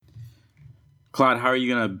Clyde, how are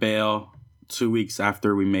you gonna bail 2 weeks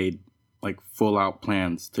after we made like full out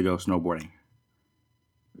plans to go snowboarding?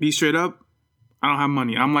 Be straight up, I don't have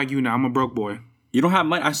money. I'm like you now. I'm a broke boy. You don't have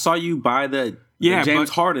money. I saw you buy the James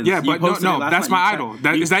Harden. Yeah, but no, that's my idol.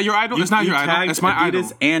 Is that your idol? It's not your idol. That's my idol.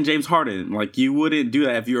 And James Harden. Like, you wouldn't do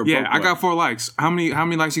that if you were. Yeah, I got 4 likes. How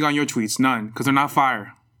many likes you got on your tweets? None, because they're not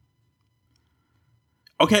fire.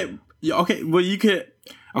 Okay. Well, you could.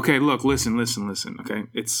 Okay, look, listen. Okay,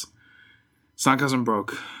 it's not because I'm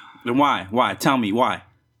broke. Then why? Why? Tell me why.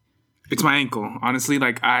 It's my ankle. Honestly,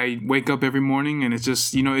 like, I wake up every morning and it's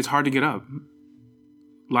just, it's hard to get up.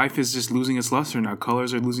 Life is just losing its luster now.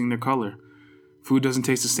 Colors are losing their color. Food doesn't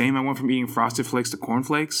taste the same. I went from eating Frosted Flakes to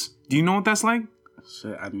cornflakes. Do you know what that's like?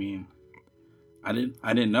 Shit, I mean, I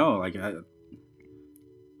didn't know. Like, I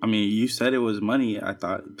mean, you said it was money. I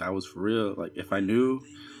thought that was for real. Like, if I knew.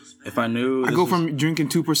 I go from drinking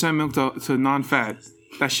 2% milk to non-fat.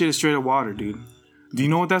 That shit is straight up water, dude. Do you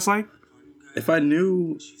know what that's like? If I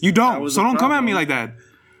knew. You don't. So don't come at me like that.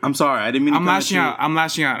 I'm sorry. I didn't mean to I'm lashing out. I'm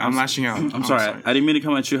lashing out. I'm sorry. I didn't mean to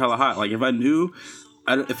come at you hella hot. Like, if I knew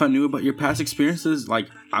about your past experiences, like,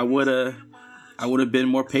 I would have been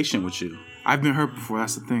more patient with you. I've been hurt before.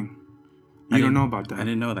 That's the thing. You don't know about that. I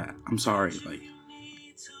didn't know that. I'm sorry. Like,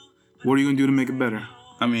 what are you gonna do to make it better?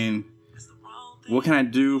 I mean, what can I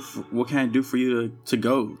do for you to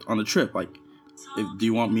go on the trip? Like, do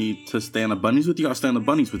you want me to stay on the bunnies with you? I'll stay on the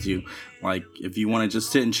bunnies with you. Like, if you want to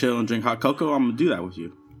just sit and chill and drink hot cocoa, I'm gonna do that with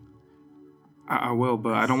you. I will,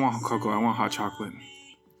 but I don't want hot cocoa. I want hot chocolate.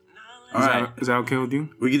 Is that okay with you?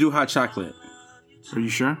 We can do hot chocolate. Are you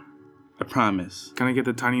sure? I promise. Can I get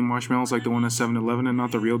the tiny marshmallows like the one at 7-Eleven and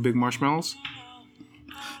not the real big marshmallows?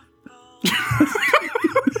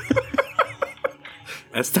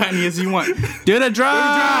 As tiny as you want. Do the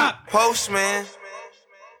drop! Postman.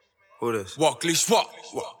 Who this? Walk, leash, walk,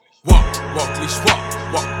 leash, walk,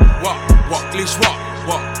 leash,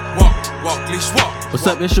 walk, leash, walk. What's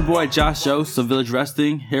up? It's your boy Josh Jost of Village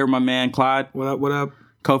Wrestling. Here with my man Clyde. What up?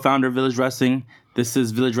 Co-founder of Village Wrestling. This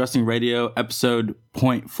is Village Wrestling Radio, episode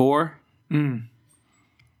 0.4.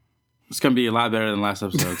 It's going to be a lot better than last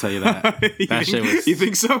episode, I'll tell you that. That shit was... You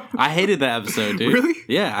think so? I hated that episode, dude. Really?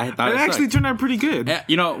 Yeah, I thought it actually turned out pretty good.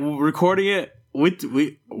 Recording it,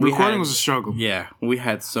 recording was a struggle. Yeah, we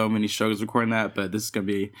had so many struggles recording that, but this is going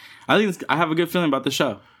to be... I have a good feeling about the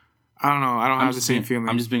show. I don't know. I don't have the same feeling.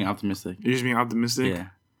 I'm just being optimistic. You're just being optimistic? Yeah.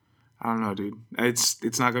 I don't know, dude.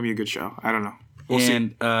 It's not going to be a good show. I don't know. We'll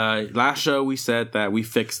see. Last show we said that we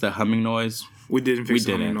fixed the humming noise. We didn't fix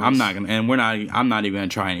the humming noise. I'm not gonna, I'm not even gonna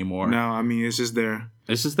try anymore. No, I mean, it's just there.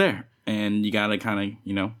 It's just there, and you gotta kind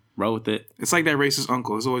of roll with it. It's like that racist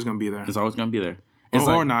uncle. It's always gonna be there. It's always gonna be there.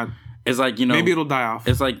 Or not. It's like maybe it'll die off.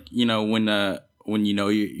 It's like when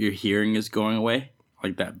your hearing is going away,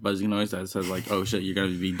 like that buzzing noise that says like, oh shit, you're gonna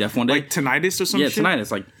be deaf one day. Like tinnitus or something. Yeah,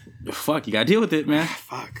 tinnitus. Like, fuck, you gotta deal with it, man.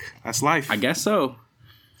 Fuck, that's life. I guess so.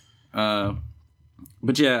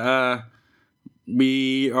 But yeah,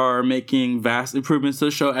 we are making vast improvements to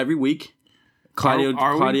the show every week. Claudio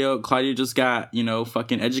just got,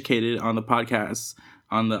 fucking educated on the podcast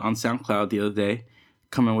on SoundCloud the other day,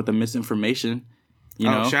 coming with the misinformation.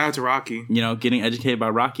 Shout out to Rocky. Getting educated by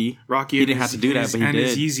Rocky. Rocky, he didn't have to do that, but he did.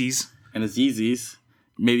 And his Yeezys.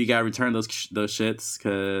 Maybe you gotta return those shits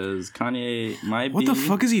because Kanye might be. What the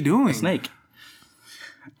fuck is he doing? A snake.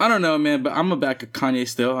 I don't know, man, but I'm a back of Kanye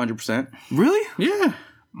still, 100%. Really? Yeah.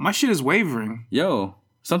 My shit is wavering. Yo,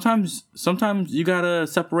 sometimes you gotta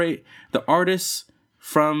separate the artist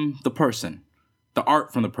from the person. The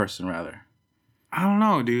art from the person, rather. I don't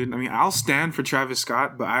know, dude. I mean, I'll stand for Travis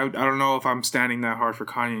Scott, but I don't know if I'm standing that hard for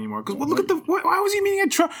Kanye anymore. Because look at why was he meeting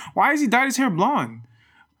at Trump? Why has he dyed his hair blonde?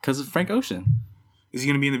 Because of Frank Ocean. Is he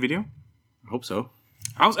gonna be in the video? I hope so.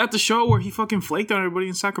 I was at the show where he fucking flaked on everybody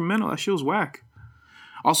in Sacramento. That shit was whack.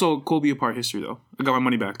 Also, Colby apart history though. I got my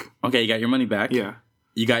money back. Okay, you got your money back. Yeah.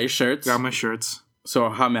 You got your shirts. Got my shirts. So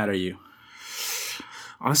how mad are you?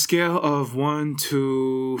 On a scale of 1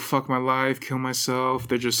 to fuck my life, kill myself,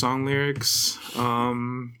 they're just song lyrics.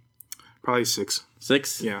 Probably 6.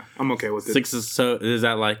 6? Yeah, I'm okay with it. 6 is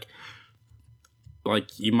that like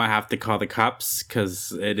you might have to call the cops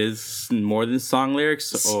because it is more than song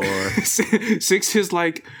lyrics, or 6 is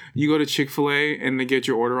like you go to Chick-fil-A and they get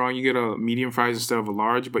your order wrong, you get a medium fries instead of a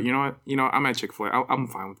large. But you know what? I'm at Chick-fil-A. I'm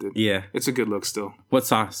fine with it. Yeah, it's a good look still. What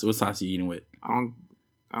sauce? What sauce are you eating with? I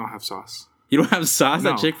don't have sauce. You don't have sauce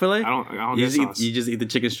at Chick-fil-A? I don't get sauce. You just eat the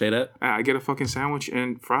chicken straight up? I get a fucking sandwich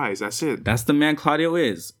and fries. That's it. That's the man Claudio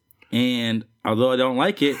is. And although I don't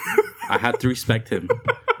like it, I have to respect him.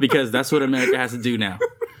 Because that's what America has to do now.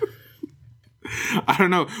 I don't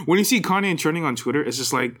know. When you see Kanye trending on Twitter, it's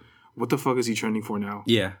just like, what the fuck is he trending for now?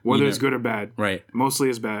 Yeah. Whether it's good or bad. Right. Mostly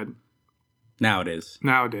it's bad. Nowadays.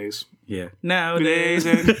 Yeah. Nowadays.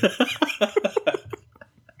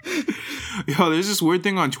 Yo, there's this weird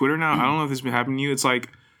thing on Twitter now. I don't know if this has been happening to you. It's like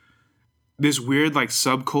this weird like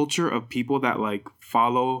subculture of people that like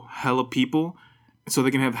follow hella people so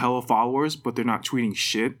they can have hella followers, but they're not tweeting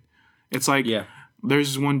shit. It's like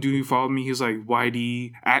there's this one dude who followed me. He was like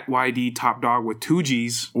YD at YD Top Dog with 2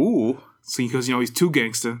 G's. Ooh. So because he's too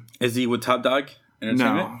gangsta. Is he with Top Dog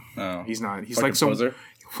Entertainment? No, he's not. He's Fucking like some poser?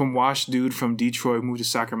 from Wash dude from Detroit, moved to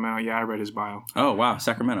Sacramento. Yeah, I read his bio. Oh wow,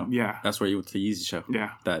 Sacramento. Yeah, that's where you went to the Yeezy show.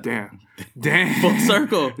 Yeah, damn. Full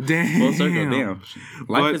circle. Damn, full circle. Damn.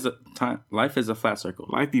 Life is a flat circle.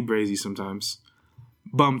 Life be brazy sometimes.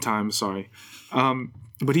 Bum time. Sorry,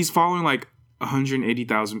 but he's following like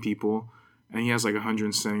 180,000 people, and he has like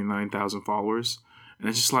 179,000 followers, and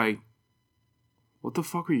it's just like, what the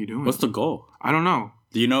fuck are you doing? What's the goal? I don't know.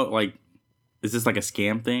 Do you know like? Is this like a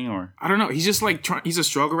scam thing or? I don't know. He's just like he's a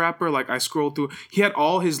struggle rapper. Like I scrolled through. He had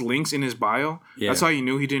all his links in his bio. Yeah. That's how you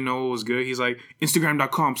knew he didn't know what was good. He's like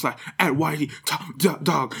Instagram.com/@YD Top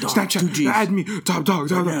Dog. Snapchat add me Top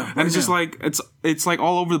Dog. And it's just like it's like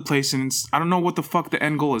all over the place. And I don't know what the fuck the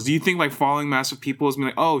end goal is. Do you think like following massive people is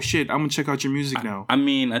like, oh shit, I'm gonna check out your music now? I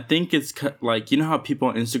mean, I think it's like, you know how people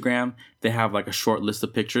on Instagram, they have like a short list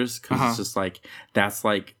of pictures because it's just like that's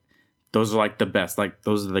like. Those are like the best, like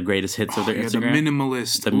those are the greatest hits of their Instagram.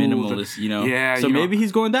 The minimalist. You know. Yeah. So maybe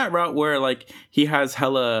he's going that route where like he has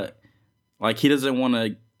hella, like he doesn't want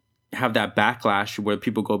to have that backlash where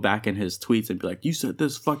people go back in his tweets and be like, "You said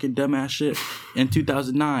this fucking dumbass shit in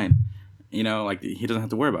 2009." You know, like he doesn't have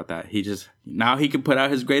to worry about that. He just now he can put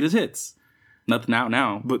out his greatest hits. Nothing out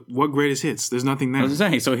now. But what greatest hits? There's nothing there. I was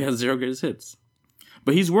saying, so he has 0 greatest hits,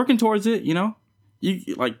 but he's working towards it. You know,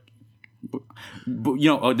 you like. But, you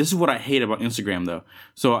know, this is what I hate about Instagram, though.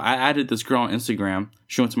 So I added this girl on Instagram.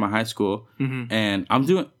 She went to my high school, and I'm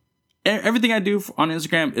doing everything I do on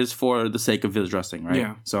Instagram is for the sake of dressing, right?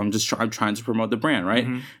 Yeah. So I'm trying to promote the brand, right?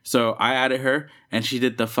 So I added her, and she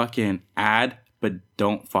did the fucking ad, but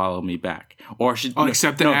don't follow me back. Or she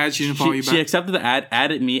accepted the ad. She didn't follow you back. She accepted the ad,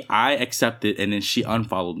 added me. I accepted, and then she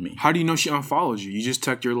unfollowed me. How do you know she unfollowed you? You just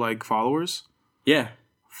checked your like followers. Yeah.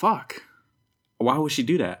 Fuck. Why would she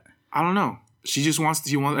do that? I don't know. She just wants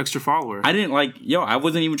an extra follower. I didn't I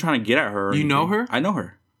wasn't even trying to get at her. You know her? I know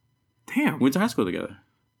her. Damn. We went to high school together.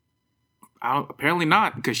 Apparently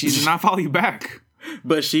not, because she did not follow you back.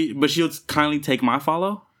 But she'll kindly take my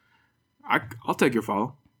follow? I'll take your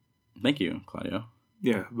follow. Thank you, Claudio.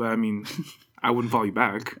 Yeah, but I mean, I wouldn't follow you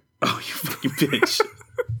back. Oh, you fucking bitch.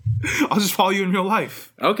 I'll just follow you in real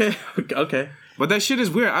life. Okay. But that shit is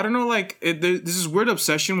weird. I don't know, like, this is weird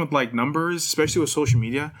obsession with, like, numbers, especially with social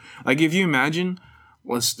media. Like, if you imagine,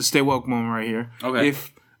 let's stay woke moment right here. Okay.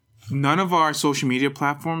 If none of our social media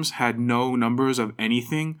platforms had no numbers of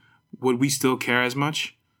anything, would we still care as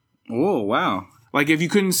much? Oh, wow. Like, if you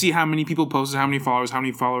couldn't see how many people posted, how many followers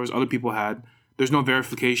other people had, there's no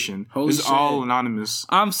verification. It's all anonymous.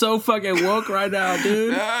 I'm so fucking woke right now,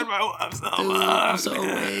 dude. I'm so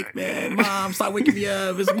awake, man. Mom, stop waking me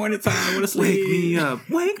up. It's morning time. I want to sleep.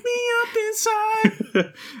 Wake me up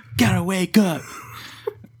inside. Gotta wake up.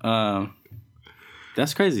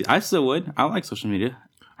 That's crazy. I still would. I like social media.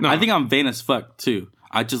 No. I think I'm vain as fuck, too.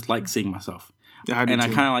 I just like seeing myself. Yeah, I kind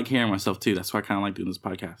of like hearing myself, too. That's why I kind of like doing this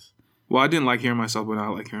podcast. Well, I didn't like hearing myself, but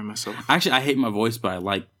now I like hearing myself. Actually, I hate my voice, but I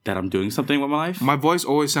like that I'm doing something with my life. My voice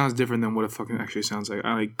always sounds different than what it fucking actually sounds like.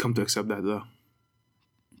 I like come to accept that, though.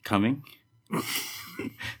 Coming?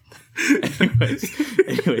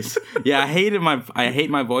 anyways. Yeah, I hate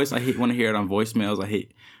my voice. I hate when I hear it on voicemails. I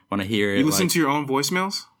hate when I hear it. You listen to your own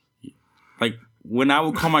voicemails? Like, when I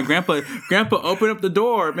would call my grandpa, open up the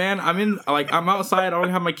door, man. I'm outside. I don't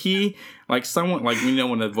have my key. Like, someone, like, you know,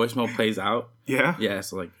 when the voicemail plays out. Yeah? Yeah,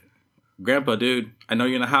 so, like, Grandpa, dude, I know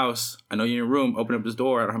you're in the house. I know you're in your room. Open up this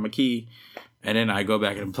door. I don't have my key. And then I go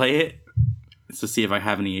back and play it to see if I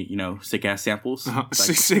have any, you know, sick-ass samples.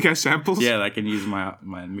 Sick-ass samples? Yeah, that I can use my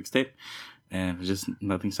mixtape. And just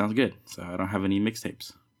nothing sounds good. So I don't have any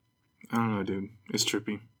mixtapes. I don't know, dude. It's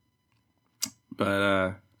trippy.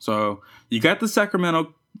 But, so you got the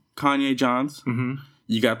Sacramento Kanye Johns. Mm-hmm.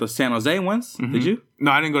 You got the San Jose ones. Mm-hmm. Did you?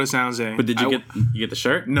 No, I didn't go to San Jose. But did you get the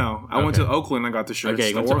shirt? No, I went to Oakland. I got the shirt.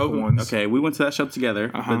 Okay, the Oracle ones. Okay, we went to that show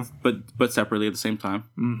together, but separately at the same time.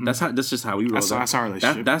 Mm-hmm. That's just how we roll. That's our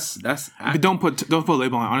relationship. That's. But don't put a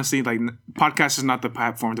label on it. Honestly, like, podcast is not the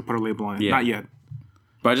platform to put a label on it. Yeah. Not yet.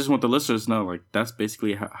 But I just want the listeners to know, like, that's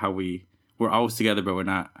basically how we're always together, but we're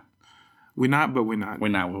not. We're not, but we're not. We're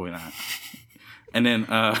not, but we're not. And then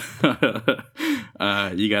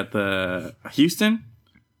you got the Houston.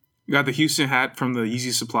 Got the Houston hat from the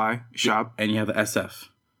Yeezy Supply shop. And you have the SF.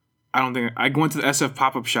 I went to the SF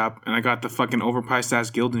pop-up shop and I got the fucking overpriced ass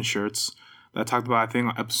Gildan shirts that I talked about, I think,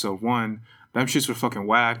 on episode 1. Them shits were fucking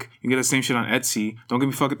whack. You can get the same shit on Etsy. Don't get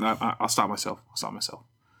me fucking... I'll stop myself.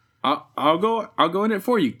 I'll go in it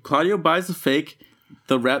for you. Claudio buys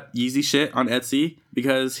the rep Yeezy shit on Etsy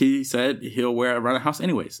because he said he'll wear it around the house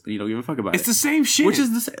anyways. You don't give a fuck about it. It's the same shit. Which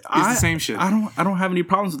is the same shit. I don't have any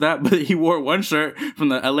problems with that, but he wore one shirt from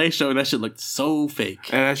the LA show and that shit looked so fake.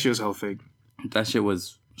 And that shit was hell fake. That shit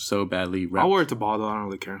was so badly wrapped. I'll wear it to ball though. I don't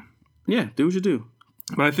really care. Yeah, do what you do.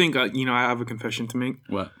 But I think, I have a confession to make.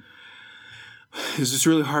 What? It's just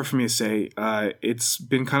really hard for me to say. It's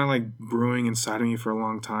been kind of like brewing inside of me for a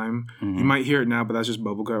long time. Mm-hmm. You might hear it now, but that's just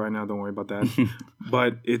bubblegum right now. Don't worry about that.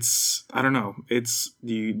 But it's, I don't know. It's,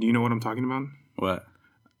 do you know what I'm talking about? What?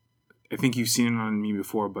 I think you've seen it on me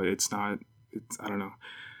before, but it's not, I don't know.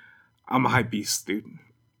 I'm a hype beast, dude.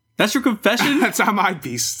 That's your confession? I'm a hype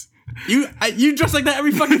beast. You dress like that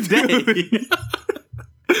every fucking day.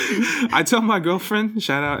 I tell my girlfriend,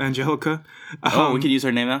 shout out Angelica. We can use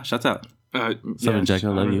her name now? Shouts out. Angelica, I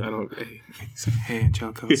love you. Hey,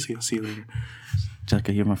 Angelica, I'll see you later.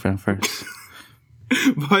 Angelica, you're my friend first.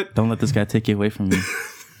 But don't let this guy take you away from me.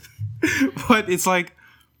 But it's like,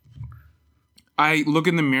 I look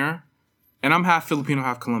in the mirror, and I'm half Filipino,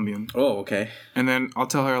 half Colombian. Oh, okay. And then I'll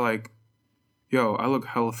tell her, like, yo, I look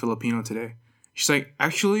hella Filipino today. She's like,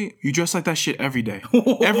 actually, you dress like that shit every day.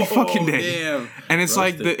 Every fucking day. Damn. And it's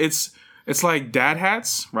roasted. Like, it's like dad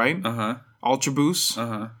hats, right? Uh-huh. Ultra Boost.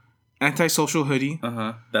 Uh-huh. Antisocial hoodie.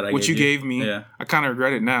 Uh-huh. That which you gave me. Yeah. I kind of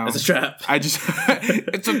regret it now. It's a trap.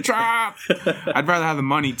 It's a trap. I'd rather have the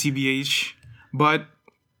money, TBH. But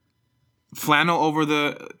flannel over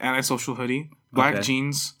the antisocial hoodie. Black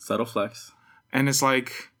jeans. Subtle flex. And it's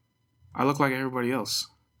like, I look like everybody else.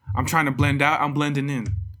 I'm trying to blend out. I'm blending in.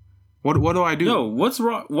 What do I do? Yo, what's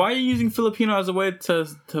wrong? Why are you using Filipino as a way to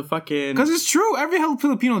fucking... Because it's true. Every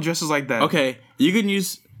Filipino dresses like that. Okay, you can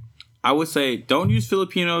use... I would say don't use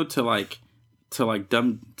Filipino to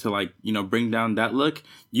bring down that look.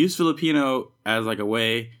 Use Filipino as like a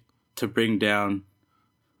way to bring down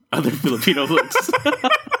other Filipino looks.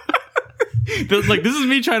 Like, this is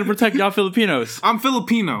me trying to protect y'all Filipinos. I'm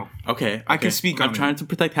Filipino. Okay. I can speak on I'm trying to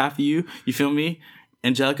protect half of you. You feel me?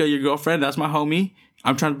 Angelica, your girlfriend, that's my homie.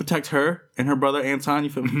 I'm trying to protect her and her brother Anton. You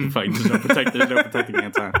feel me? There's no protecting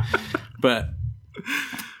Anton. But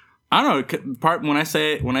I don't know. When I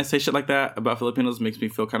say shit like that about Filipinos, it makes me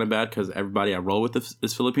feel kind of bad because everybody I roll with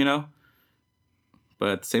is Filipino. But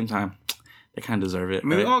at the same time, they kind of deserve it. I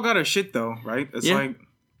mean, we all got our shit though, right? It's like,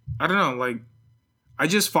 I don't know, like, I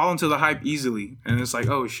just fall into the hype easily, and it's like,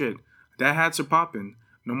 oh shit, dad hats are popping.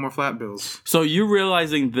 No more flat bills. So you're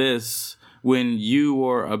realizing this when you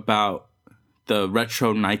were about the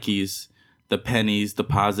retro Nikes, the pennies,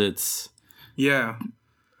 deposits. Yeah.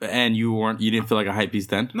 And you didn't feel like a hype beast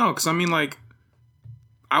then? No, because I mean, like,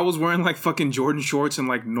 I was wearing like fucking Jordan shorts and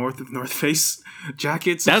like North Face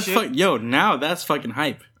jackets. And shit. Now that's fucking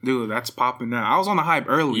hype, dude. That's popping now. I was on the hype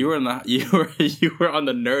early. You were on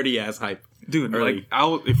the nerdy ass hype, dude. Early.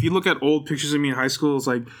 Like, if you look at old pictures of me in high school, it's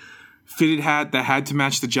like fitted hat that had to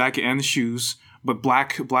match the jacket and the shoes. But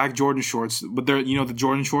black Jordan shorts, but they're, the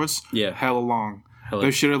Jordan shorts, hella long.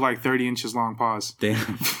 Those shit are like 30 inches long. Pause.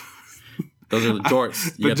 Damn. Those are the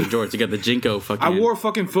jorts. You got the jorts. You got the Jinko fucking. I wore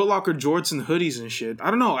fucking Foot Locker jorts and hoodies and shit. I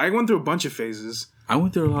don't know. I went through a bunch of phases. I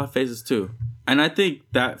went through a lot of phases too, and I think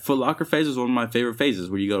that Foot Locker phase is one of my favorite phases.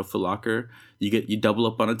 Where you go to Foot Locker, you double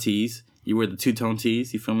up on a tees. You wear the two-tone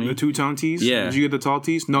tees. You feel me? The two-tone tees. Yeah. Did you get the tall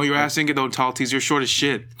tees? No, your ass didn't get those tall tees. You're short as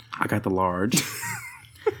shit. I got the large.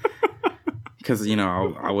 Because,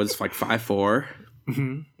 I was like 5'4".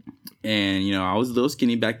 Mm-hmm. And, I was a little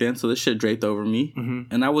skinny back then, so this shit draped over me.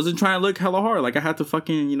 Mm-hmm. And I wasn't trying to look hella hard. Like, I had to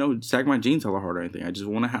fucking, sag my jeans hella hard or anything. I just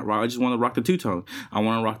want to rock the two-tone. I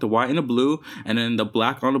want to rock the white and the blue, and then the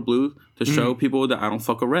black on the blue to show people that I don't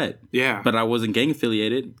fuck with red. Yeah. But I wasn't gang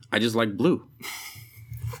affiliated. I just like blue.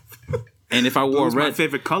 And if I wore red... my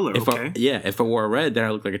favorite color, okay? If I wore red, then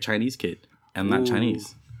I look like a Chinese kid. I'm not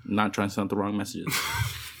Chinese. I'm not trying to send the wrong messages.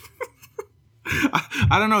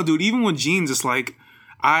 I don't know, dude. Even with jeans, it's like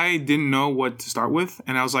I didn't know what to start with,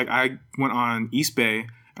 and I was like, I went on East Bay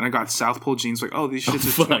and I got South Pole jeans. Like, oh, these shits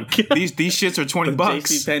are these shits are $20.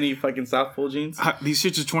 JCPenney fucking South Pole jeans. These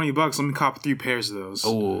shits are $20. Let me cop 3 pairs of those.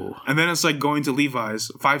 Oh, and then it's like going to Levi's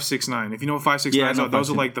 569. If you know what 569 are, those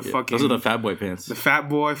are like the fucking. Those are the Fat Boy pants. The Fat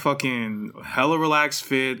Boy fucking hella relaxed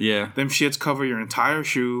fit. Yeah, them shits cover your entire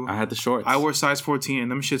shoe. I had the shorts. I wore size 14, and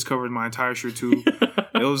them shits covered my entire shoe too.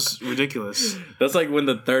 It was ridiculous. That's like when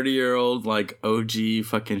the 30-year-old like OG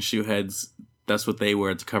fucking shoe heads That's what they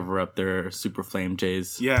wear to cover up their super flame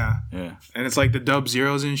J's. Yeah. Yeah. And it's like the Dub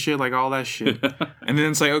Zeros and shit, like all that shit. And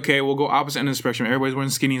then it's like, okay, we'll go opposite end of the spectrum. Everybody's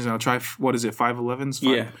wearing skinnies, and I'll try, what is it, 5'11s?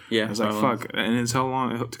 Yeah. It's like, fuck. And it's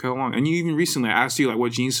it took how long? And you even recently asked you, like,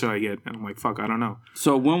 what jeans should I get? And I'm like, fuck, I don't know.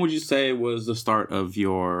 So when would you say was the start of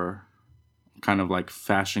your kind of like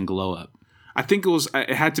fashion glow up? I think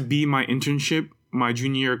it had to be my internship my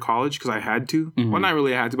junior year of college because I had to. Mm-hmm. Well, not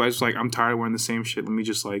really I had to, but I was just like, I'm tired of wearing the same shit. Let me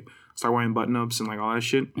just like start wearing button-ups and like all that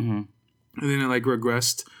shit. Mm-hmm. And then it like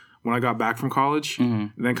regressed when I got back from college. Mm-hmm.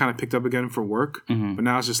 And then kind of picked up again for work. Mm-hmm. But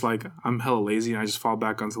now it's just like I'm hella lazy and I just fall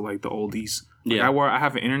back onto like the oldies. Like, Yeah. I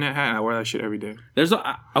have an internet hat and I wear that shit every day.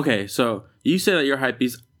 Okay, so you say that you're hype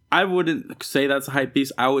beast. I wouldn't say that's a hype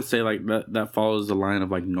beast. I would say like that follows the line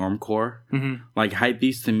of like normcore. Mm-hmm. Like hype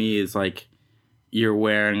beast to me is like you're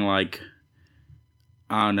wearing like,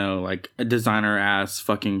 I don't know, like a designer ass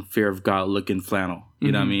fucking Fear of God looking flannel.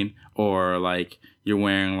 You know what I mean? Or like you're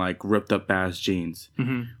wearing like ripped up ass jeans.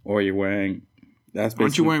 Mm-hmm. Or you're wearing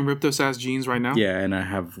Aren't you wearing ripped up ass jeans right now? Yeah, and I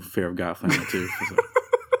have Fear of God flannel too.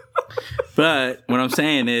 But what I'm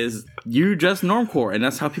saying is you dress normcore, and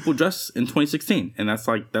that's how people dress in 2016. And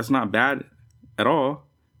that's not bad at all.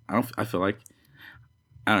 I feel like,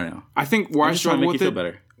 I don't know. I think where I struggle with it,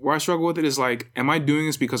 better. where I struggle with it is like, am I doing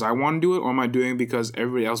this because I want to do it, or am I doing it because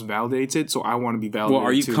everybody else validates it, so I want to be validated? Well,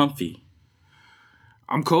 are you too? comfy?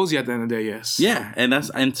 I'm cozy at the end of the day. Yes. Yeah,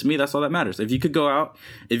 and to me that's all that matters. If you could go out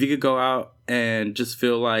and just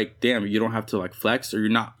feel like, damn, you don't have to like flex, or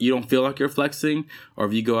you don't feel like you're flexing, or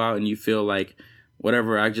if you go out and you feel like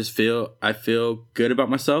whatever, I feel good about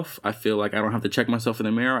myself. I feel like I don't have to check myself in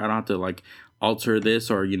the mirror. I don't have to like alter this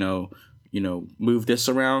or move this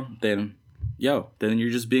around. Then you're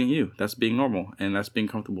just being you. That's being normal, and that's being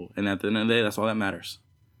comfortable. And at the end of the day, that's all that matters.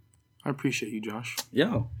 I appreciate you, Josh.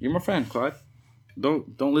 Yo, you're my friend, Clyde.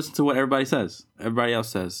 Don't listen to what everybody says. Everybody else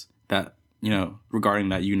says that, regarding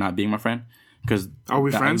that you not being my friend. Because are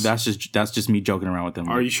we friends? That's just me joking around with them.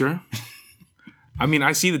 Are you sure? I mean,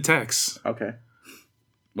 I see the text. Okay.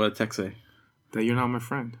 What did the text say? That you're not my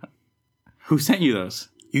friend. Who sent you those?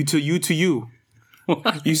 You to you.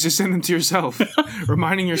 What? You just send them to yourself,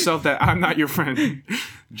 reminding yourself that I'm not your friend.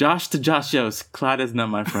 Josh to Josh Yost, Clyde is not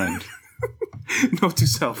my friend. Note to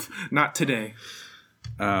self, not today.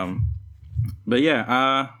 But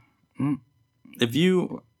yeah, if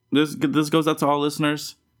you this goes out to all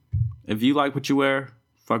listeners. If you like what you wear,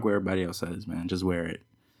 fuck what everybody else says, man. Just wear it.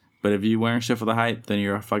 But if you wearing shit for the hype, then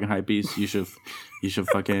you're a fucking hype beast. You should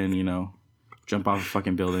fucking jump off a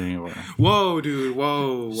fucking building or. Whoa, dude!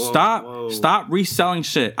 Whoa! Stop reselling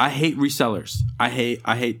shit. I hate resellers. I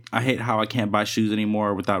hate how I can't buy shoes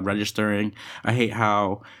anymore without registering. I hate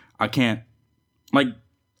how I can't. Like,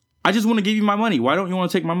 I just want to give you my money. Why don't you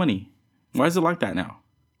want to take my money? Why is it like that now?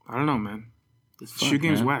 I don't know, man. Shoe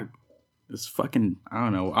game's whack. It's fucking. I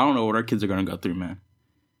don't know. I don't know what our kids are gonna go through, man.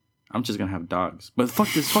 I'm just gonna have dogs. But fuck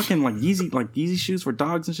this fucking Yeezy shoes for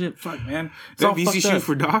dogs and shit. Fuck, man. It's all Yeezy shoes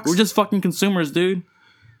for dogs? We're just fucking consumers, dude.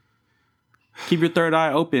 Keep your third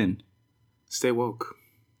eye open. Stay woke.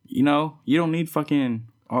 You don't need fucking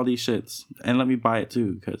all these shits. And let me buy it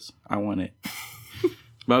too, because I want it.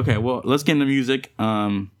 But okay, well, let's get into music.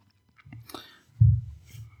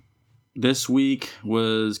 This week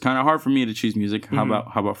was kind of hard for me to choose music. How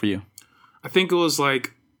about for you? I think it was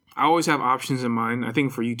like, I always have options in mind. I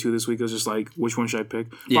think for you too this week, it was just like, which one should I pick?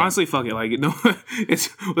 Yeah. But honestly, fuck it. Like,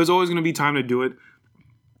 there's always going to be time to do it.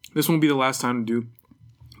 This won't be the last time to do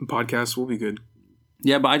podcasts. We'll be good.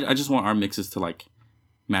 Yeah, but I just want our mixes to like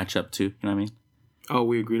match up too. You know what I mean? Oh,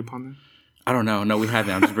 we agreed upon that? I don't know. No, we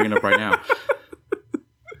haven't. I'm just bringing it up right now.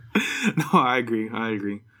 No, I agree.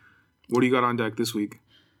 What do you got on deck this week?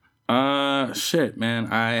 Shit, man.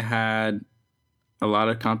 I had a lot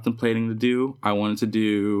of contemplating to do. I wanted to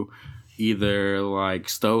do either like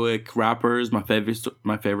stoic rappers, my favorite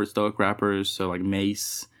stoic rappers, so like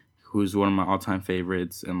Mace, who's one of my all-time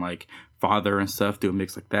favorites, and like Father and stuff, do a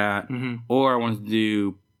mix like that. Mm-hmm. Or I wanted to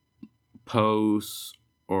do post,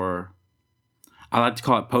 or I like to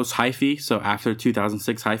call it post hyphy, so after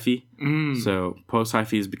 2006 hyphy. So post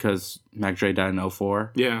hyphy is because Mac Dre died in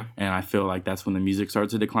 2004. Yeah. And I feel like that's when the music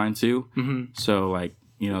started to decline too. Mm-hmm. So like,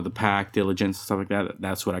 the Pac, Diligence, stuff like that,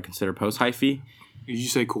 that's what I consider post hyphy. Did you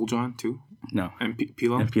say Cool John too? No. And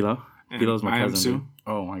Pilo? And Pilo. Pilo's my cousin. Dude.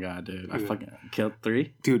 Oh my god, dude. I fucking killed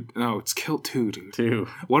 3. Dude, no, it's Kilt 2, dude. 2.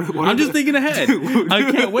 What I'm just thinking ahead. Dude,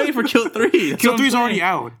 I can't wait for Kilt 3. Kilt 3's already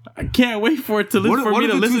out. I can't wait for me to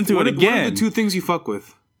listen to it again. What are the 2 things you fuck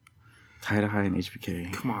with? Tie to High and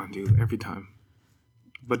HBK. Come on, dude. Every time.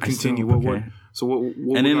 But continue. What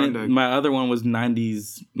and then my other one was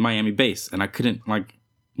 90s Miami bass, and I couldn't like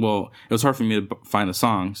Well, it was hard for me to find the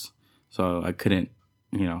songs, so I couldn't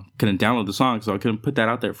download the songs, so I couldn't put that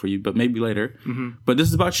out there for you. But maybe later. Mm-hmm. But this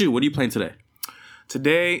is about you. What are you playing today?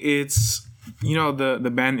 Today it's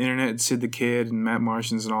the band Internet, Sid the Kid and Matt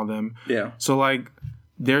Martians and all them. Yeah. So like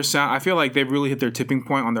their sound, I feel like they've really hit their tipping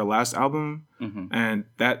point on their last album, and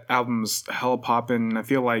that album's hella poppin'. I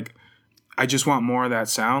feel like I just want more of that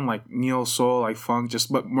sound, like neo soul, like funk,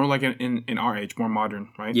 but more like in our age, more modern,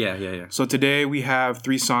 right? Yeah. So today we have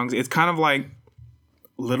 3 songs. It's kind of like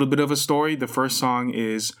a little bit of a story. The first song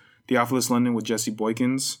is Theophilus London with Jesse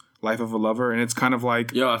Boykins, Life of a Lover, and it's kind of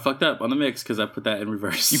like... Yo, I fucked up on the mix because I put that in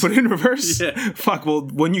reverse. You put it in reverse? Yeah. Fuck, well,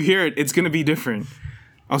 when you hear it, it's going to be different.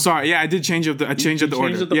 I'm sorry. Yeah, I did change up the order. Changed up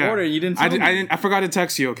the order. You didn't tell me. I forgot to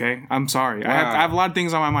text you, okay? I'm sorry. Wow. I have a lot of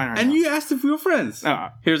things on my mind right now. And you asked if we were friends.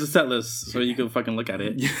 Here's a set list so you can fucking look at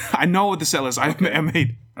it. I know what the set list I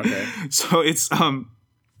made. Okay. So it's Life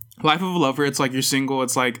of a Lover. It's like you're single.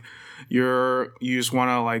 It's like you just want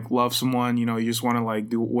to like love someone. You just want to like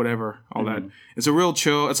do whatever, all that. It's a real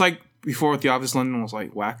chill. It's like before Theophilus London was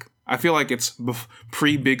like whack. I feel like it's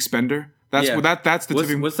pre-Big Spender. That's the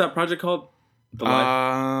tipping. What's that project called?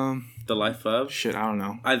 The Life of? Shit, I don't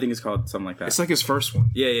know. I think it's called something like that. It's like his first one.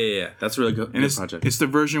 Yeah. That's a really good project. It's the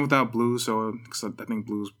version without Blue, so I think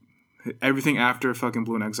Blue's... Everything after fucking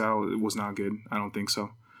Blue in Exile, it was not good. I don't think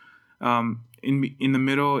so. In the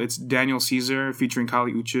middle, it's Daniel Caesar featuring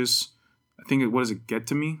Kali Uchis. I think, what is it? Get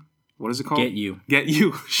to Me? What is it called? Get You. Get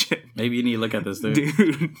You. Shit. Maybe you need to look at this, dude.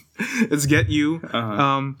 It's Get You.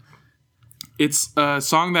 Uh-huh. It's a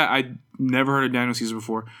song that I never heard of Daniel Caesar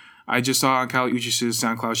before. I just saw on Kali Uchis'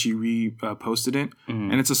 SoundCloud, she reposted it.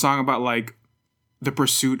 And it's a song about like the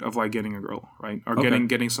pursuit of like getting a girl, right? Or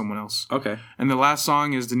getting someone else. Okay. And the last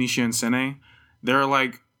song is Denisha and Sene. They're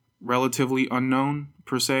like relatively unknown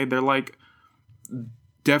per se. They're like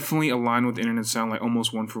definitely aligned with Internet sound, like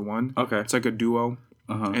almost one for one. Okay. It's like a duo.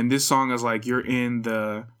 And this song is like you're in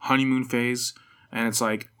the honeymoon phase, and it's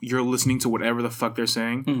like you're listening to whatever the fuck they're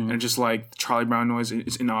saying, and it's just like Charlie Brown noise.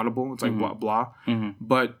 It's inaudible. It's like blah blah.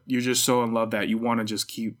 But you're just so in love that you want to just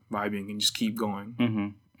keep vibing and just keep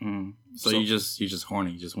going. So you just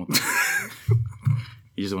horny. You just want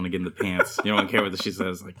to get in the pants. You don't care what she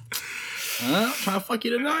says. Like, I'm trying to fuck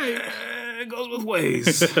you tonight. It goes both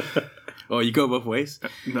ways. Oh, you go both ways?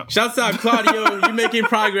 No. Shouts out, Claudio. You're making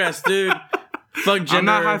progress, dude. Fuck gender. I'm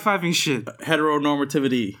not high-fiving shit.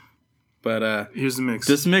 Heteronormativity. But here's the mix.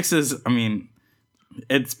 This mix is,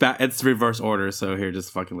 it's reverse order, so here,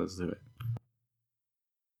 just fucking let's do it.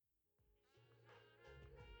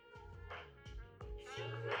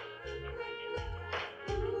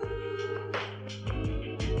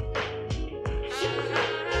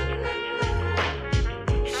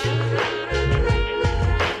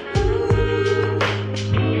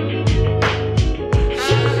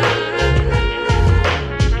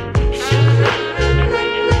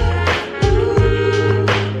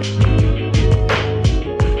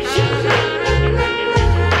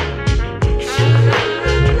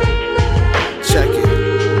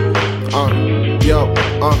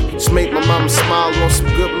 Just make my mama smile on some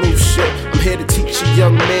good move shit. I'm here to teach a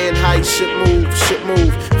young man how he should move.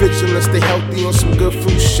 Vigilance, stay healthy on some good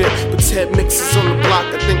food shit. Pretend mixes on the block,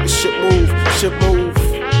 I think it should move.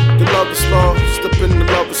 The love is lost, up in the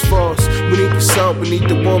lover's force. We need the sun, we need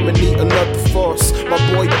the woman, need another force. My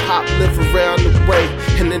boy Pop live around the way,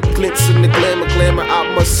 and then glints in the glamour,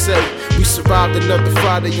 I must say. We survived another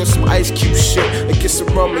Friday on some Ice Cube shit. And get some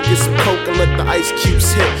rum and get some coke and let the ice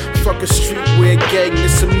cubes hit. Fuck a streetwear gang,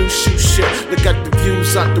 get some new shoe shit. Look at the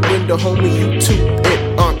views out the window, homie, YouTube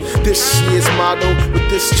it. This year's motto, with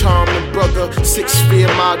this charming brother. 6 fear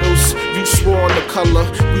models, you swore on the color.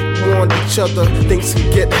 We warned each other, things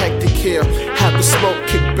can get hectic here. Have the smoke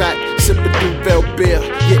kick back, sipping Duvel beer.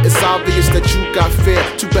 Yeah, it's obvious that you got fear.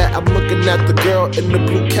 Too bad I'm looking at the girl in the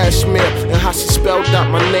blue cashmere, and how she spelled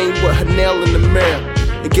out my name with her nail in the mirror.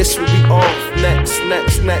 And guess what we off next,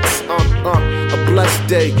 a blessed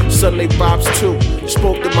day, Sunday vibes too.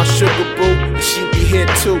 Spoke to my sugar boo, and she be here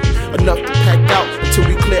too. Enough to pack out until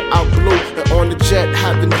we clear out blue. And on the jet,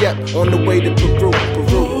 haven't yet, on the way to Peru.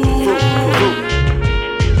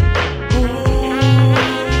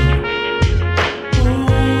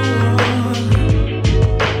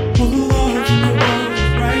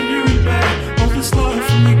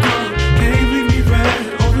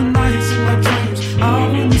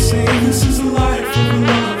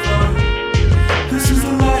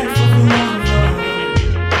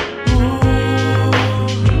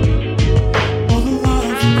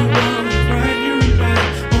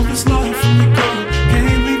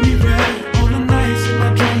 Can't leave me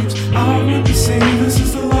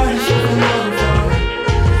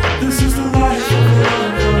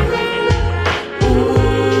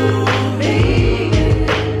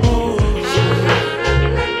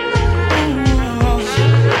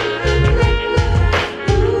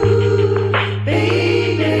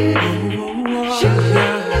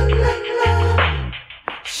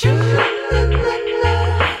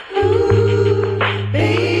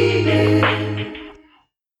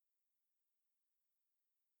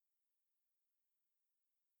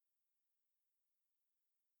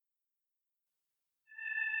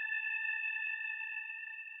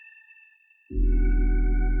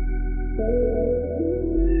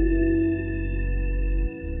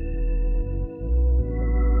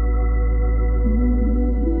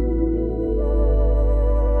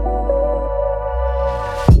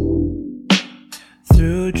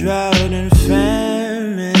Through drought and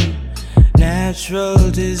famine, natural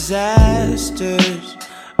disasters,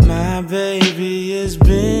 my baby has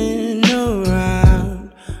been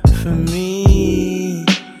around for me.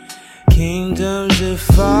 Kingdoms are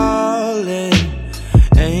falling,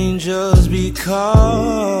 angels be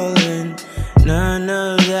calling. None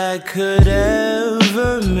of that could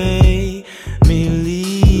ever make me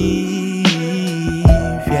leave,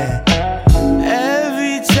 yeah.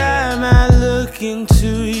 Every time I look into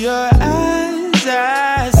your eyes,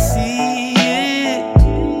 I see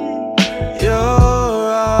it. You're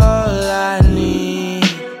all I need.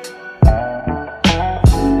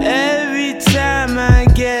 Every time I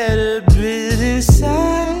get a bit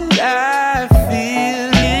inside, I feel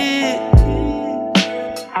it.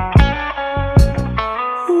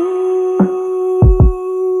 Ooh,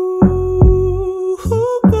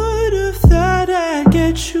 who would have thought I'd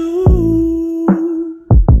get you?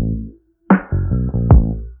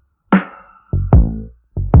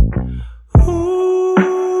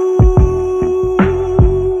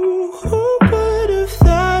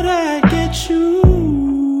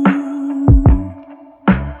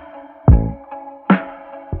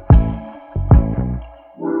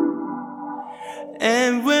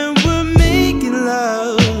 And when we're making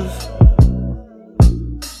love,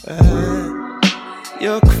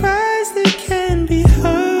 your cries, they can be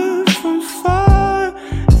heard from far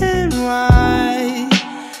and wide.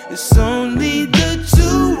 It's only the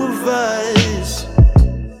two of us.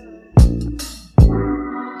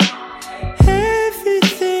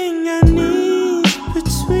 Everything I need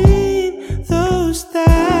between those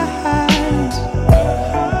thighs.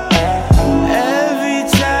 Every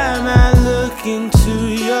time I look into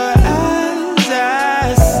your eyes,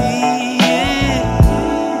 I see it.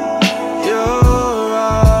 You're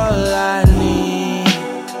all I need.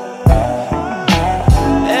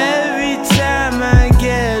 Every time I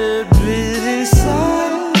get a bit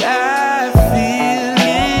inside, I feel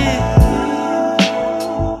it.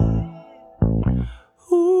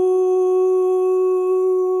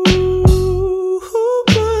 Ooh, who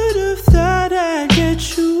would have thought I'd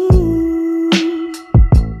get you?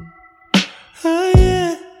 Oh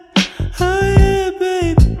yeah,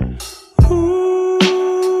 babe. Ooh,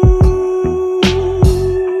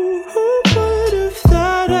 who would have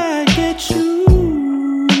thought I'd get you?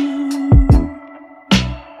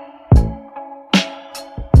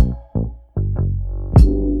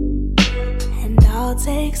 And I'll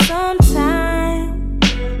take some time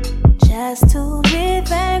just to be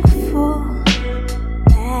thankful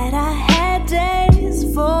that I had days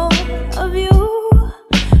full of you.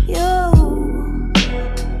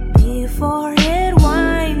 Before it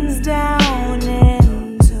winds down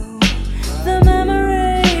into the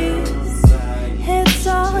memories, it's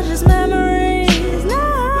all just memories now.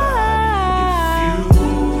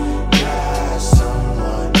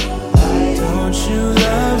 Don't you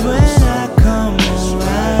love when I come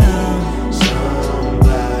around?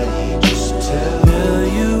 Fill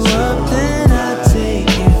you up, then I take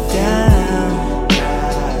you down.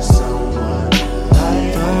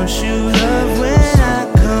 Don't you love when I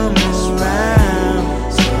come around?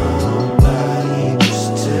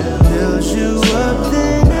 Build you up,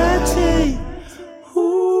 then I take.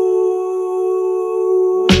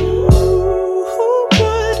 Ooh, who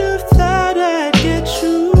would have thought I'd get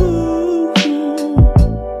you?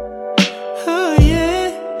 Oh yeah,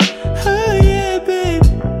 babe.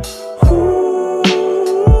 Ooh,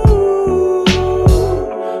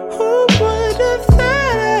 who would have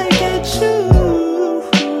thought I'd get you?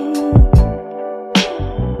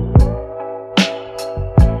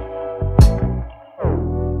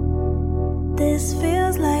 This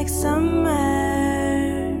feels like summer,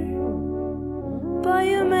 boy,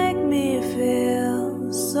 you make me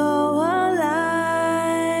feel so alive.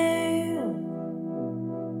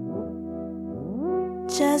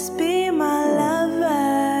 Just be my lover,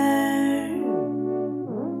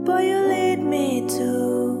 boy, you lead me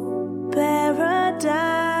to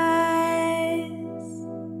paradise.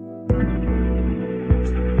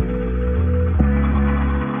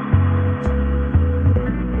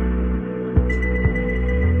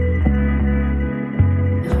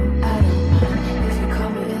 I don't mind if you call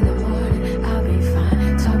me in the morning. I'll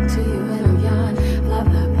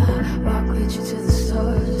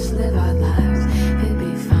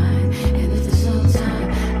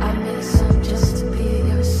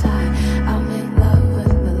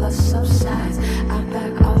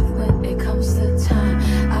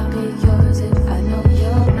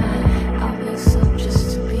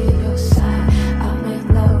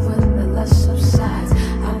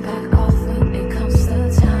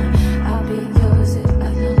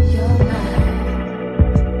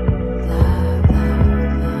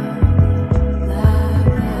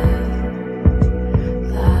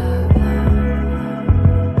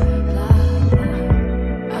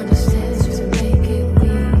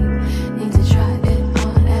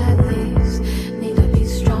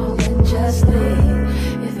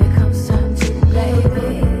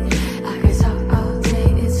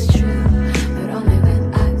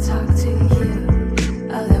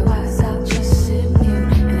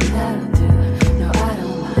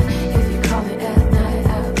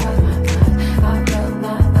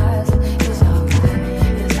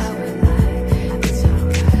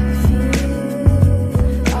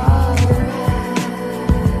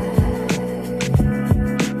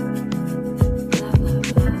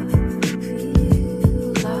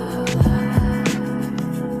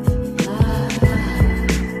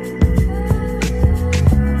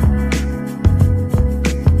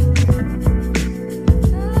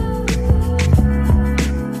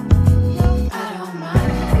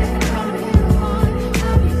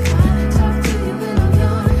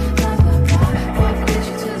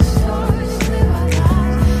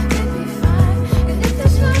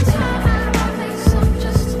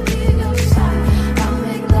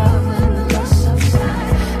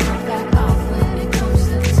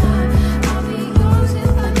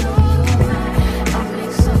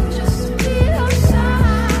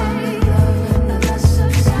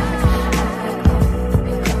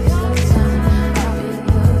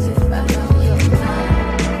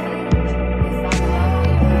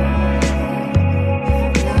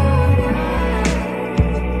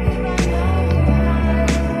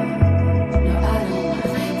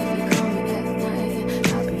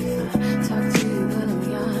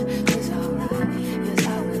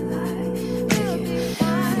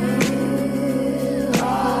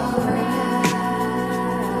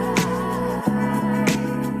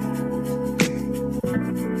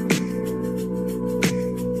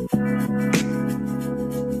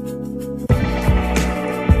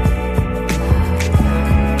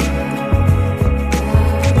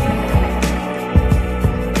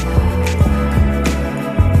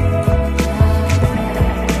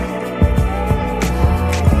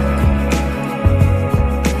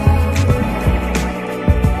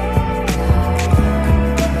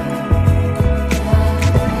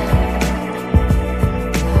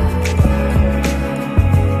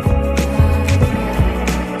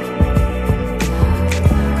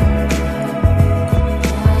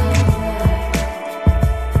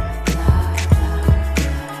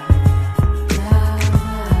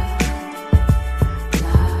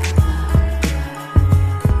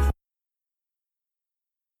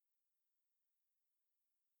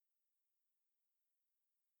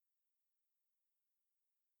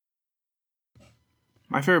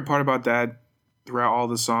My favorite part about that throughout all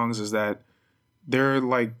the songs is that they're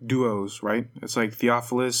like duos, right? It's like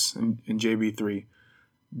Theophilus and JB3,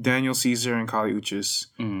 Daniel Caesar and Kali Uchis,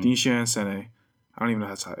 Nisha and Sene. I don't even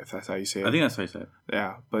know if that's how you say it. I think that's how you say it.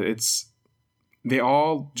 Yeah, but they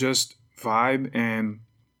all just vibe and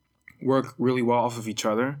work really well off of each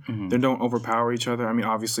other. They don't overpower each other. I mean,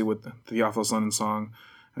 obviously with the Theophilus London song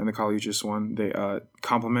and the Kali Uchis one, they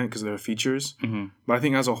complement because they're features. But I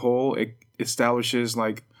think as a whole, it establishes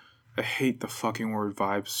like, I hate the fucking word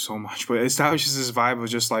vibe so much, but it establishes this vibe of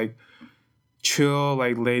just like chill,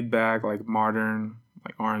 like laid back, like modern,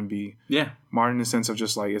 like R&B. Yeah. Modern in the sense of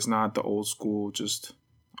just like, it's not the old school, just,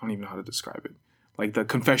 I don't even know how to describe it. Like the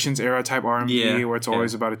Confessions era type R&B where it's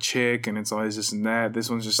always about a chick and it's always this and that. This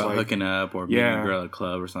one's just about like hooking up or meeting a girl at a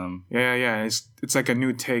club or something. Yeah. It's like a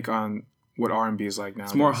new take on what R&B is like now.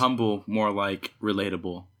 It's more humble, more like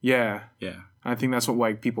relatable. Yeah. Yeah. I think that's what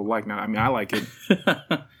like people like now. I mean, I like it.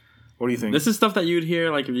 What do you think? This is stuff that you would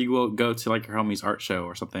hear like if you go to like your homie's art show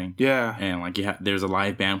or something. Yeah. And like there's a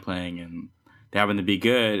live band playing and they happen to be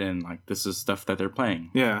good and like this is stuff that they're playing.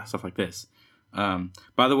 Yeah. Stuff like this.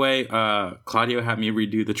 By the way, Claudio had me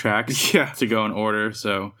redo the tracks to go in order.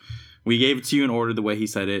 So we gave it to you in order the way he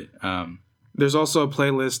said it. There's also a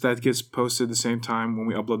playlist that gets posted at the same time when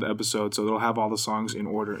we upload the episode, so it'll have all the songs in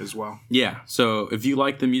order as well. Yeah, so if you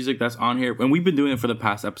like the music that's on here, and we've been doing it for the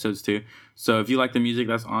past episodes too, so if you like the music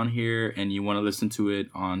that's on here and you want to listen to it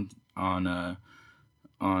on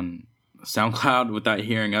SoundCloud without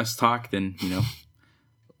hearing us talk, then, you know,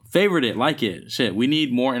 favorite it, like it. Shit, we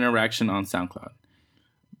need more interaction on SoundCloud.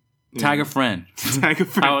 Tag a friend. Tag a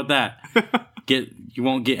friend. How about that? You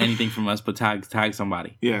won't get anything from us, but tag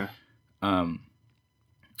somebody. Yeah.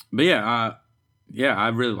 But yeah, I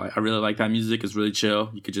really like that music. It's really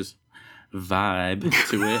chill. You could just vibe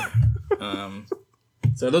to it.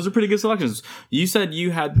 So those are pretty good selections. You said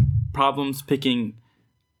you had problems picking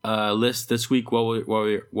a list this week. What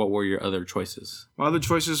were your other choices? My other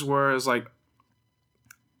choices were like,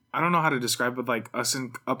 I don't know how to describe it, like us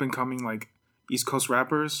and up and coming like East Coast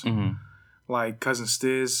rappers. Like Cousin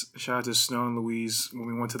Stiz, shout out to Snow and Louise when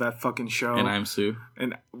we went to that fucking show. And I Am Sue.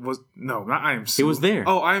 And not I Am Sue. He was there.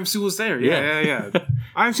 Oh, I Am Sue was there. Yeah.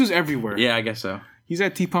 I Am Sue's everywhere. Yeah, I guess so. He's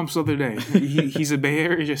at T-Pumps the other day. He's a Bay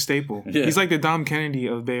Area staple. Yeah. He's like the Dom Kennedy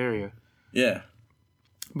of Bay Area. Yeah.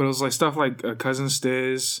 But it was like stuff like Cousin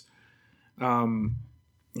Stiz,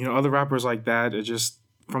 other rappers like that are just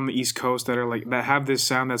from the East Coast that are like, that have this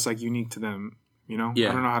sound that's like unique to them. You know? Yeah.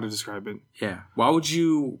 I don't know how to describe it. Yeah. Why would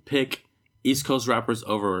you pick East Coast rappers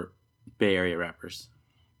over Bay Area rappers?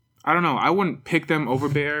 I don't know. I wouldn't pick them over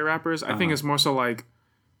Bay Area rappers. I think it's more so like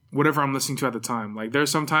whatever I'm listening to at the time. Like there's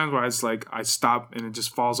some times where it's like I stop and it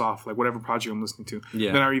just falls off, like whatever project I'm listening to.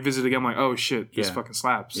 Yeah. Then I revisit it again. I'm like, oh shit, this fucking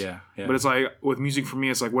slaps. Yeah. But it's like with music for me,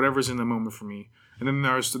 it's like whatever's in the moment for me. And then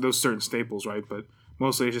there's those certain staples, right? But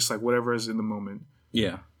mostly it's just like whatever is in the moment.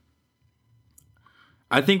 Yeah.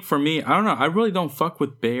 I think for me, I don't know. I really don't fuck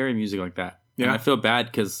with Bay Area music like that. Yeah. And I feel bad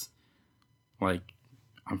because, like,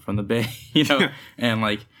 I'm from the Bay, you know? And,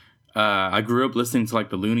 like, I grew up listening to, like,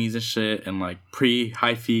 the Loonies and shit and, like,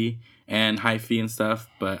 pre-Hyphy and Hyphy and stuff.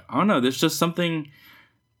 But, I don't know. There's just something...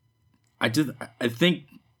 I think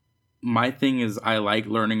my thing is I like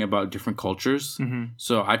learning about different cultures.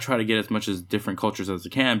 So I try to get as much as different cultures as I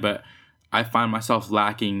can. But I find myself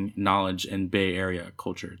lacking knowledge in Bay Area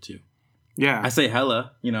culture, too. Yeah. I say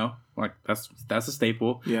hella, you know, like that's a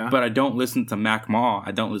staple. Yeah. But I don't listen to Mac Mall.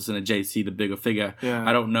 I don't listen to JC the Bigger Figure. Yeah.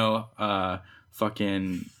 I don't know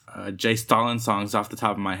Jay Stalin songs off the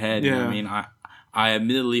top of my head. You know what I mean? I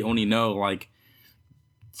admittedly only know like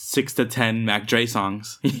 6 to 10 Mac Dre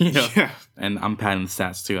songs. You know? Yeah. And I'm padding the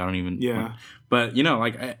stats too. I don't even. Yeah. But you know,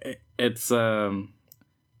 like it's I don't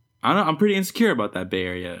know. I'm pretty insecure about that Bay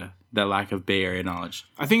Area. That lack of Bay Area knowledge.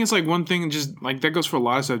 I think it's like one thing, just like that goes for a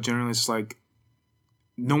lot of stuff. Generally, it's like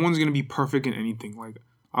no one's gonna be perfect in anything. Like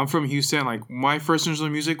I'm from Houston. Like my first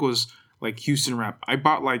instrumental music was like Houston rap. I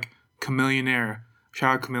bought like Chameleonaire.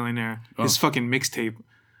 Shout out Chameleonaire. His fucking mixtape,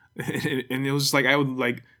 and it was like I would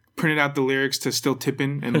like printed out the lyrics to Still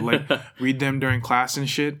Tippin' and like read them during class and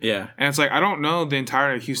shit. Yeah. And it's like I don't know the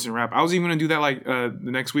entirety of Houston rap. I was even gonna do that like the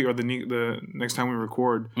next week or the next time we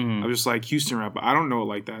record. I was just like Houston rap. But I don't know it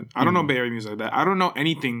like that. I don't know Bay Area music like that. I don't know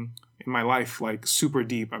anything in my life like super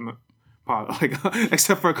deep. I'm not like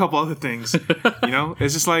except for a couple other things. You know,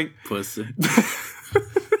 it's just like pussy.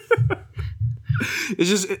 It's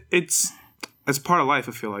just it's part of life.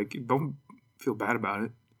 I feel like don't feel bad about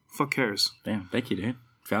it. Fuck cares. Damn, thank you, dude.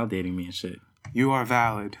 Validating me and shit. You are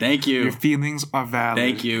valid. Thank you. Your feelings are valid.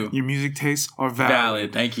 Thank you. Your music tastes are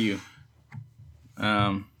valid. Thank you.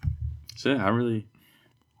 Shit, I really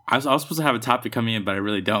I was supposed to have a topic coming in, but I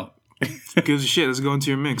really don't. Gives a shit. Let's go into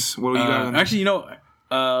your mix. What do you got? Actually,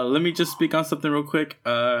 let me just speak on something real quick.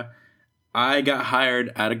 I got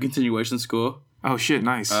hired at a continuation school. Oh shit!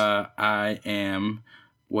 Nice. I am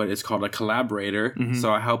what is called a collaborator,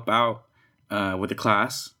 so I help out with the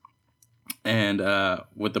class and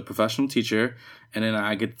with the professional teacher, and then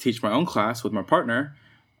I get to teach my own class with my partner.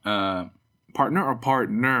 Partner or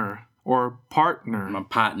partner or partner? My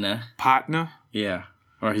partner. Partner. Yeah,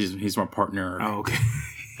 or he's my partner. Oh, okay.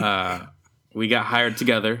 We got hired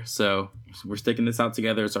together, so we're sticking this out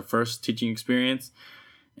together. It's our first teaching experience,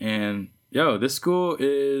 and this school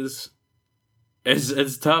it's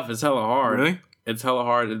tough. It's hella hard. Really? It's hella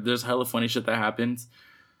hard. There's hella funny shit that happens.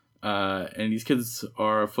 And these kids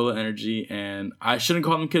are full of energy, and I shouldn't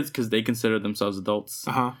call them kids because they consider themselves adults.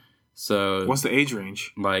 Uh-huh. So what's the age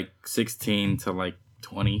range? Like 16 to like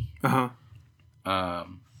 20. Uh-huh.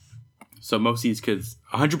 So most of these kids,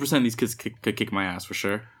 100% of these kids could kick my ass for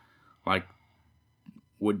sure. Like,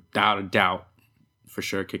 without a doubt, for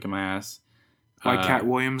sure kicking my ass. Like Cat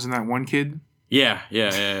Williams and that one kid? Yeah.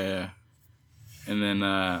 And then,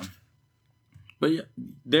 but yeah,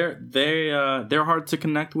 they're hard to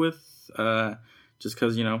connect with, just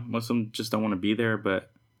because most of them just don't want to be there. But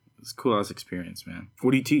it's a cool ass experience, man.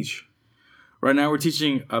 What do you teach? Right now, we're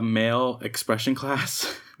teaching a male expression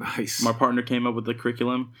class. Nice. My partner came up with the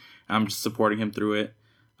curriculum. I'm just supporting him through it.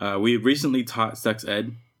 We recently taught sex ed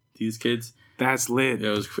to these kids. That's lit.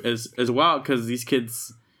 It's wild because these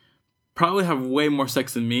kids probably have way more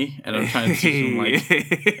sex than me, and I'm trying to teach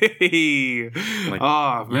them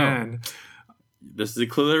oh man, this is the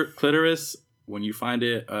clitoris. When you find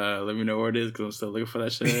it, let me know where it is because I'm still looking for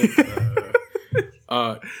that shit.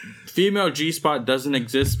 Female G-spot doesn't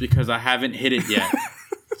exist because I haven't hit it yet.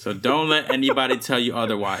 So don't let anybody tell you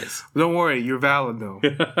otherwise. Don't worry, you're valid though.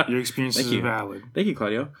 Your experiences are valid. Thank you,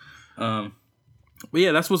 Claudio. But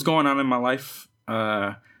yeah, that's what's going on in my life.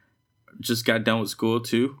 Just got done with school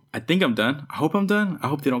too. I think I'm done. I hope I'm done. I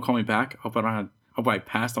hope they don't call me back. I hope I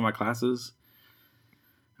passed all my classes.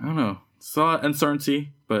 I don't know. It's a lot of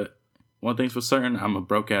uncertainty, but one thing's for certain, I'm a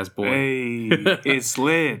broke ass boy. Hey, it's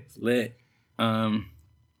lit. It's lit.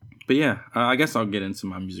 But yeah, I guess I'll get into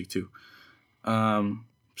my music too.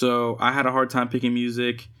 So I had a hard time picking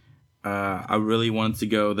music. I really wanted to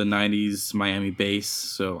go the 90s Miami bass.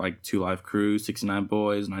 So like 2 Live Crew, 69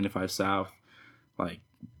 Boys, 95 South. Like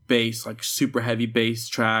bass, like super heavy bass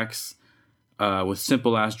tracks with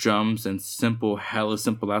simple ass drums and hella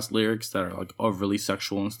simple ass lyrics that are like overly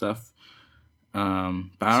sexual and stuff. But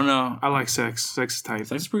I don't know. I like sex. Sex is tight.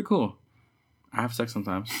 Sex is pretty cool. I have sex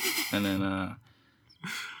sometimes. And then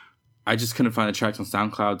I just couldn't find the tracks on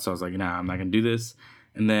SoundCloud. So I was like, nah, I'm not going to do this.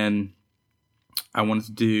 And then I wanted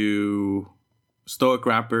to do stoic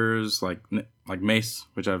rappers like Mace,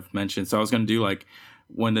 which I've mentioned. So I was going to do like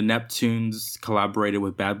when the Neptunes collaborated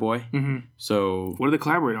with Bad Boy. Mm-hmm. So what did they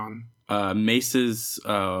collaborate on? Mace's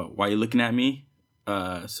Why You Looking At Me?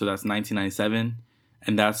 So that's 1997.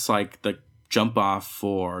 And that's like the jump off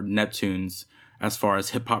for Neptunes as far as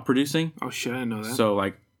hip hop producing. Oh shit, I didn't know that. So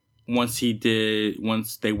like once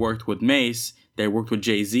they worked with Mace, they worked with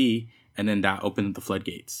Jay-Z, and then that opened the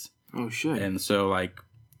floodgates. Oh shit. And so like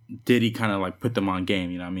Diddy kind of like put them on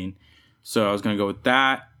game, you know what I mean? So I was gonna go with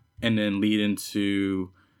that and then lead into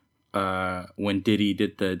when Diddy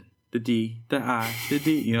did the D, the I, the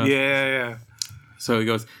D, you know? Yeah. So he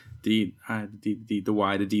goes D, I, the D, the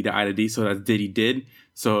Y, the D, the I, the D. So that's Diddy did.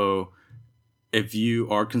 So if you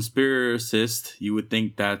are conspiracist, you would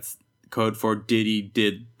think that's code for Diddy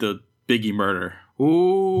did the Biggie murder.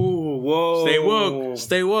 Ooh, whoa.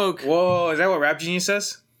 Stay woke. Whoa, is that what Rap Genius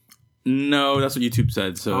says? No, that's what YouTube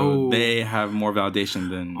said. So they have more validation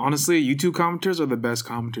than... Honestly, YouTube commenters are the best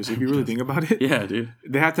commenters, if you really think about it. Yeah, dude.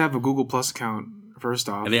 They have to have a Google Plus account, first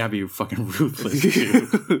off. And they have to be fucking ruthless, too.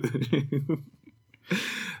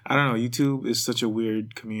 I don't know. YouTube is such a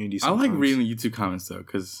weird community sometimes. I like reading the YouTube comments, though,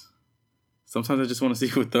 because sometimes I just want to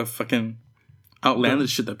see what the fucking outlandish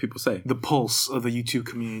shit that people say. The pulse of the YouTube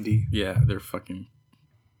community. Yeah, they're fucking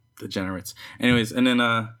degenerates. Anyways, and then,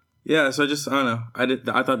 so I don't know. I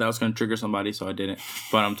thought that was going to trigger somebody, so I didn't.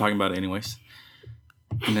 But I'm talking about it anyways.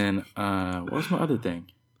 And then, what was my other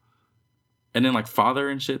thing? And then, like, Father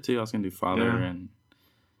and shit, too. I was going to do Father and...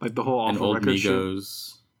 Like the whole Awful and Old Record Migos.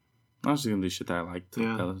 Shit. I was just going to do shit that I liked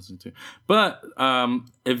to listen to. But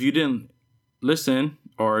if you didn't listen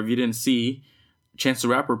or if you didn't see, Chance the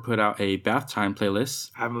Rapper put out a bath time playlist.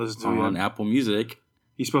 I haven't listened to it on Apple Music.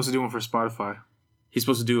 He's supposed to do one for Spotify. He's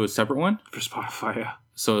supposed to do a separate one? For Spotify, yeah.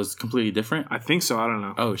 So it's completely different? I think so. I don't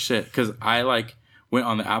know. Oh, shit. Because I, went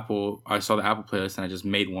on the Apple... I saw the Apple playlist and I just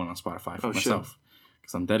made one on Spotify for myself.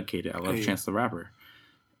 because I'm dedicated. I love Chance the Rapper.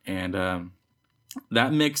 And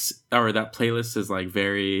that mix or that playlist is like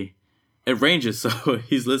very, it ranges. So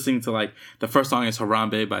he's listening to like, the first song is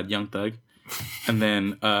Harambe by Young Thug. And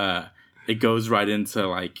then it goes right into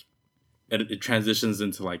like, it transitions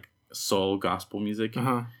into like soul gospel music.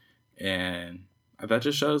 And that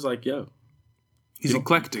just shows like, yo. He's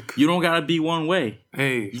eclectic. You don't gotta be one way.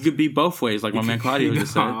 Hey. You could be both ways, like my man Claudio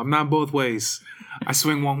just said. I'm not both ways. I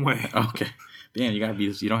swing one way. Okay. Damn, you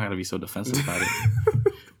don't have to be so defensive about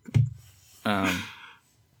it.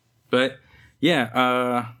 But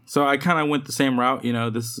yeah, so I kind of went the same route. You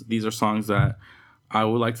know, these are songs that I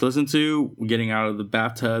would like to listen to, getting out of the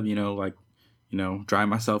bathtub. You know, like, you know, drying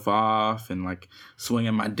myself off and like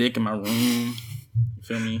swinging my dick in my room. You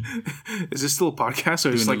feel me? Is this still a podcast or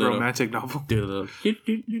is this like a romantic novel? Do a little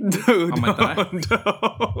Dude, on my thigh.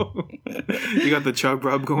 No. You got the chub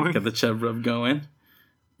rub going? Got the chub rub going.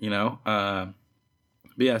 You know? But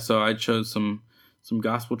yeah, so I chose some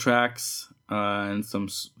gospel tracks and some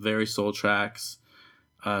very soul tracks.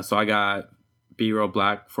 So I got B-Roll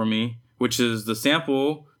Black for me, which is the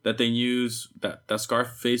sample that they use, that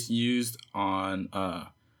Scarface used on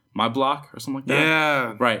My Block or something like that.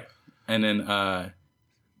 Yeah. Right. And then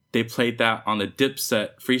they played that on the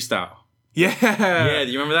Dipset freestyle. Yeah. Yeah,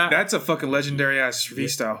 do you remember that? That's a fucking legendary ass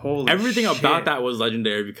freestyle. Holy Everything shit. about that was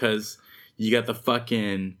legendary because you got the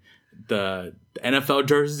fucking the NFL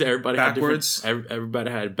jerseys. Everybody backwards.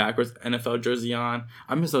 Everybody had backwards NFL jersey on.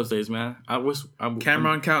 I miss those days, man.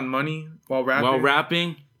 Cameron counting money while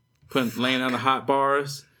rapping. Laying on the hot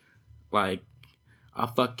bars. Like, I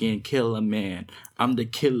fucking kill a man. I'm the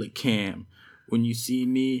killer Cam. When you see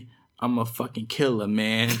me, I'm a fucking killer,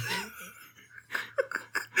 man.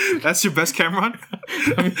 That's your best Cameron?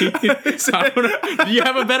 I mean, do you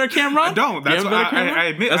have a better Cameron? I don't. That's what I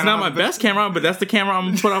admit. That's not my best Cameron, but that's the camera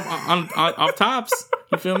I'm gonna put off tops.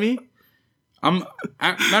 You feel me? Matter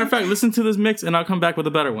of fact, listen to this mix and I'll come back with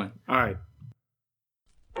a better one. All right.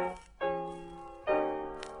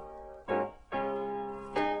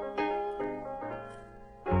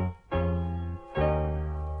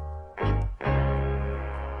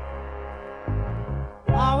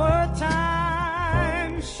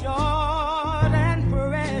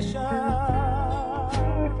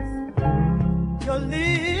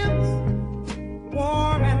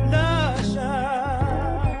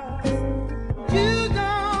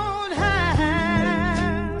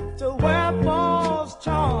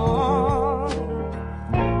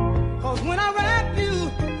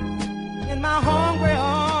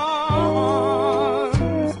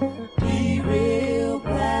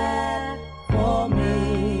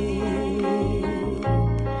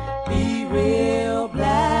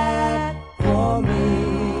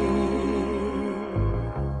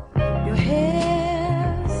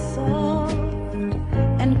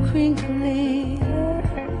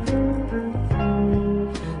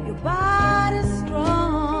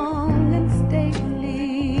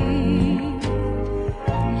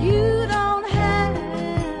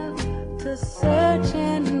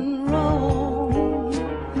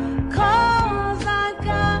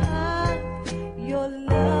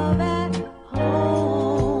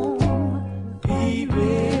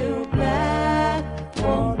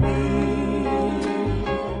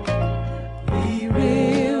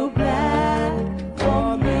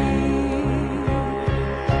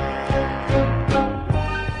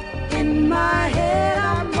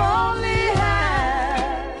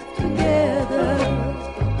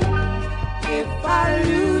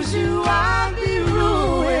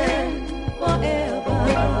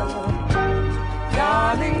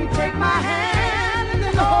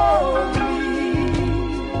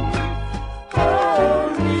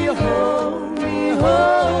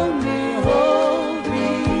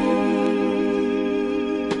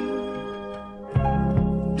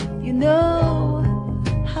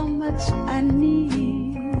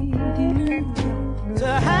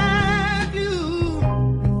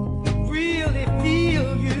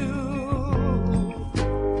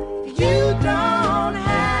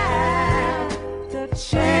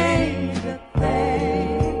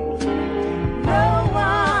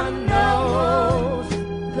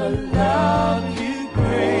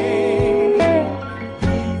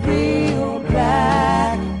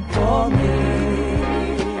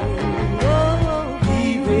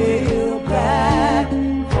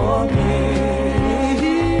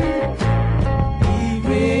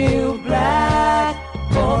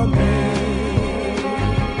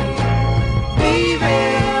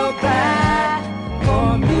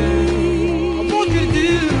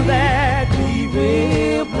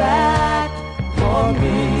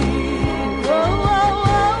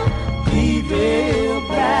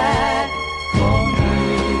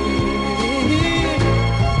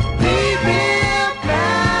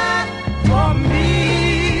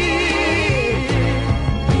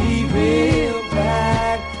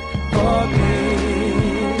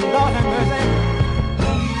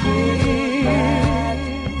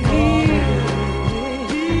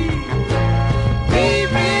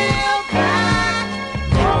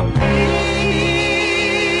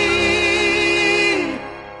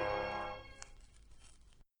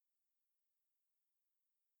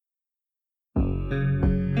 They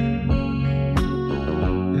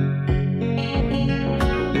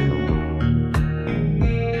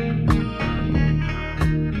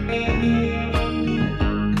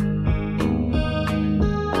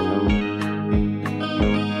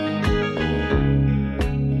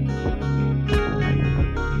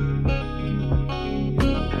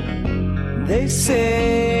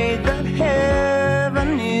say that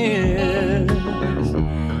heaven is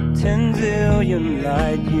 10 zillion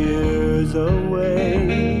light years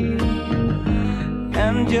away,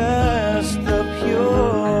 and just the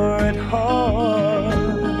pure at heart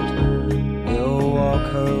will walk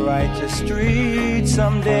her righteous street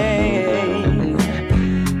someday.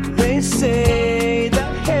 They say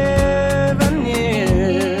that heaven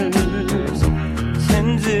is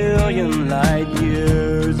 10 zillion light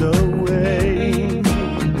years away.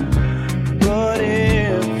 But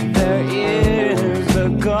if there is a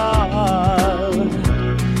God,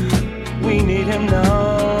 we need him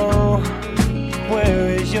now. Where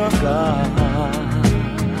is your God?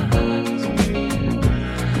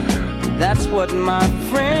 That's what my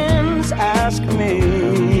friends ask me,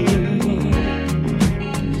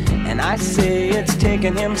 and I say it's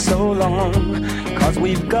taken him so long, 'cause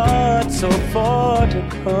we've got so far to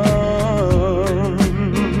come.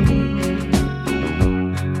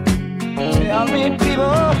 Tell me,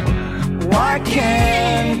 people, why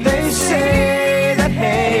can't they say that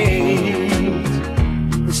hate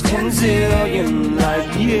is 10 zillion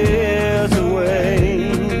light years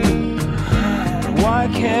away? Why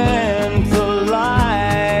can't the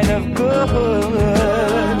light of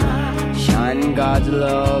good shine God's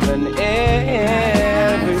love in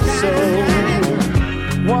every soul?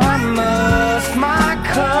 Why must my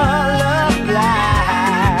color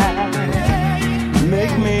black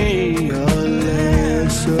make me a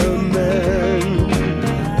lesser man?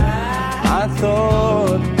 I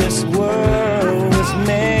thought this world was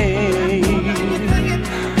made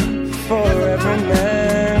for every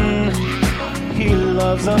man. He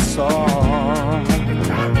loves us all.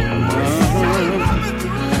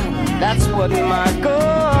 That's what my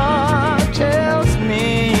God tells me.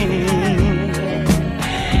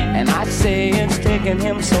 And I say it's taken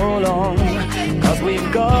him so long, 'cause we've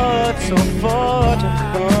got so far to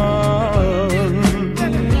come.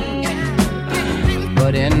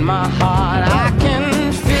 But in my heart I can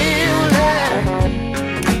feel it,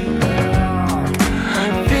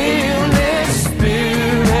 feel this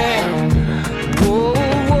spirit. Whoa,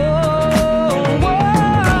 whoa,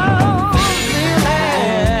 whoa, feel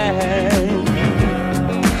it,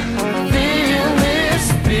 feel this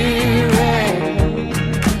spirit.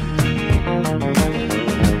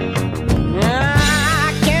 I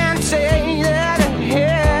can't say that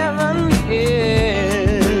heaven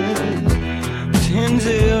is 10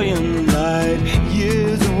 zillion light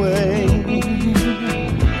years away,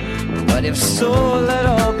 but if so, let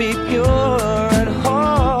all be pure at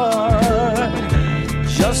heart,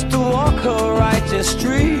 just to walk her righteous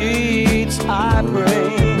streets, I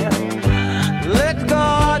pray. Let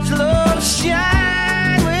God's love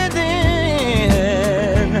shine within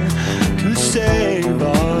to save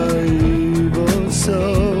our evil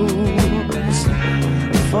souls.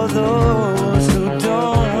 For those who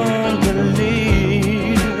don't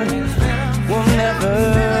believe will never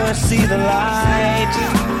see the light.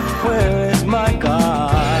 Where is my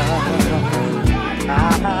God?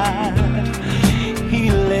 He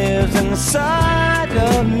lives inside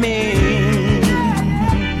of me,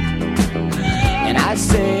 and I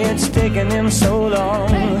say it's taken him so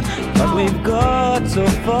long, but we've got so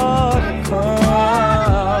far to come.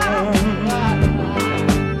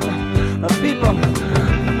 People,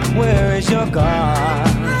 where is your God?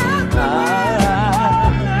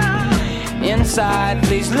 Inside,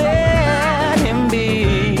 please let him be.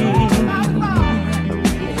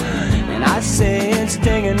 And I say it's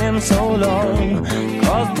taken him so long,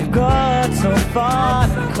 'cause we've got so far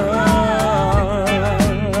to come.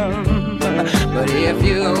 But if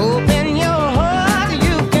you open your heart,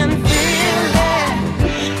 you can feel it.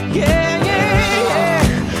 Yeah, yeah, yeah.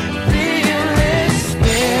 Feel this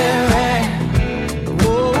spirit.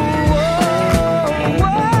 Whoa, whoa,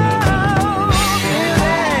 whoa. Feel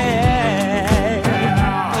it.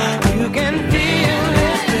 You can feel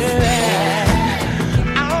this spirit.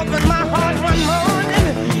 I open my heart one morning,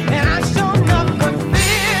 and I sure enough could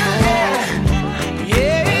feel it.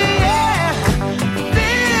 Yeah, yeah.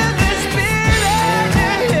 Feel this spirit.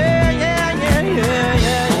 Yeah, yeah.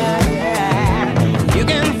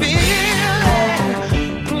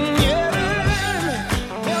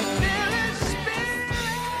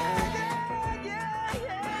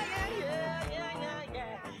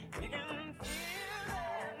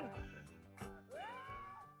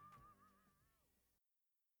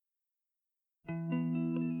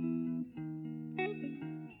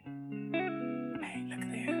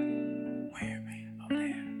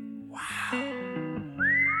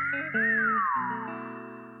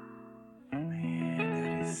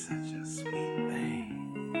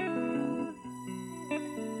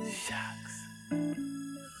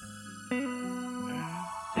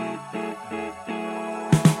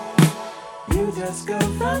 just go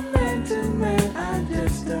from man to man. I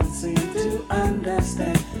just don't seem to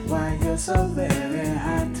understand why you're so very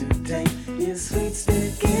hard to take. You sweet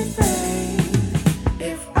sticky thing.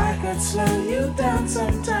 If I could slow you down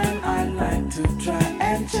sometime, I'd like to try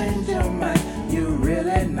and change your mind. You're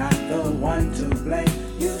really not the one to blame.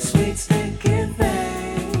 You sweet sticky thing.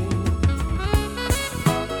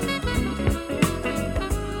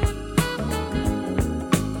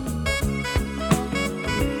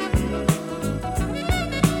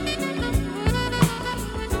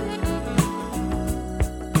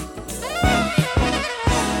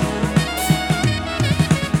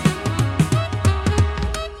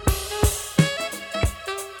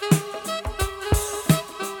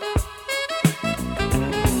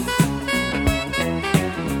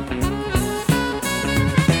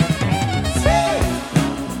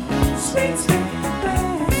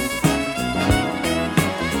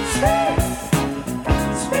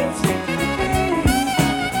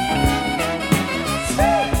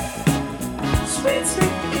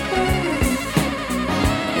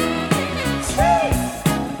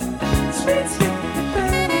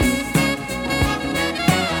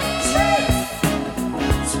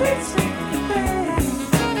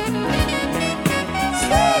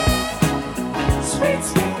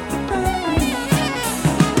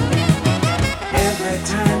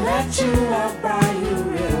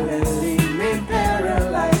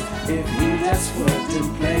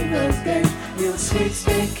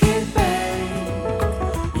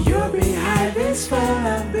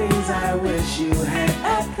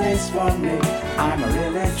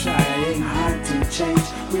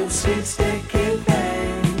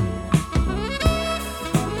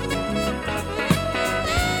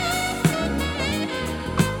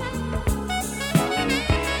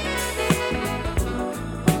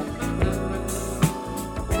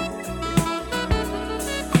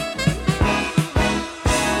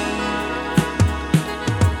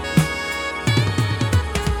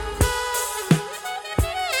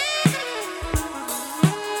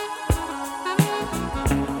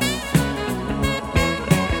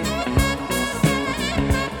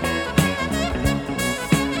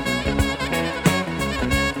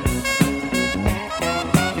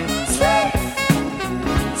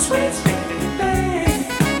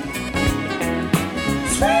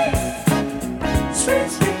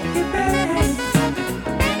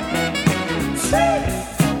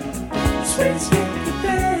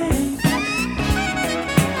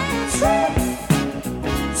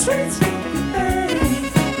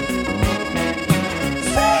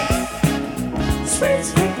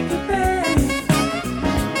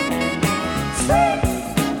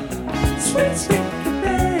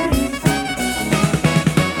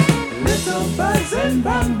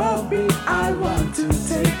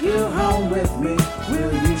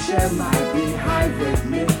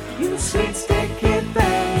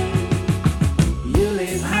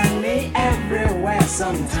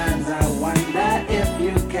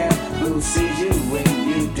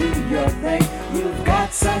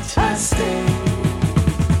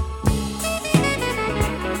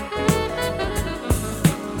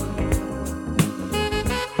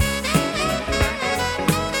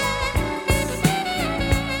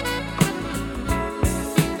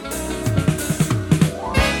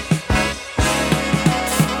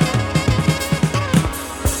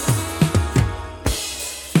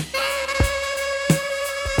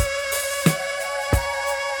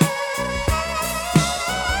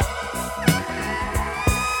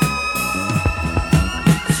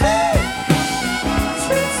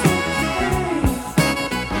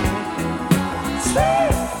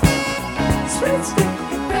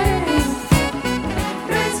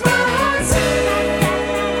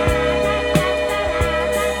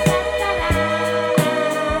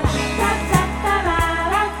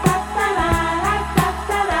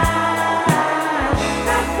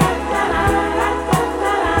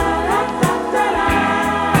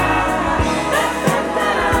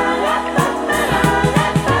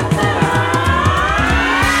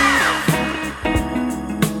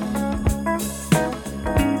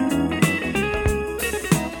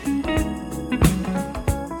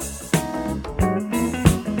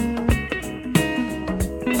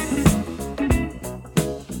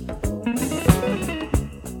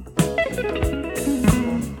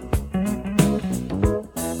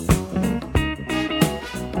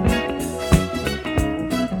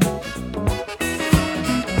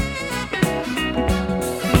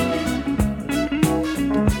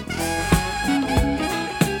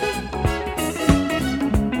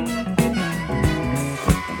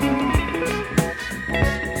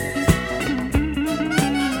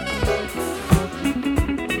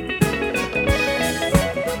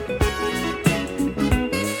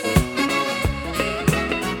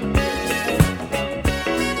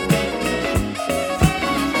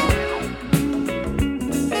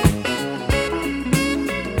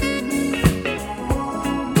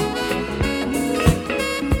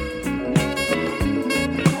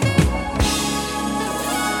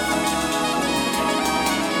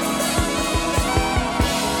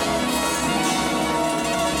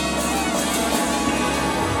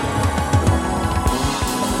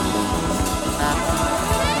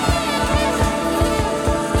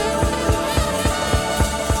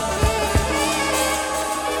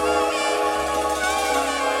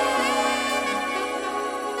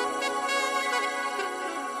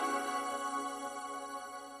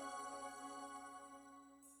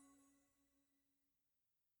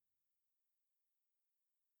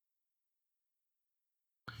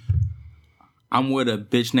 I'm with a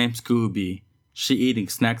bitch named Scooby. She eating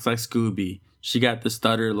snacks like Scooby. She got the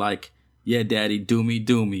stutter like, yeah, daddy, do me.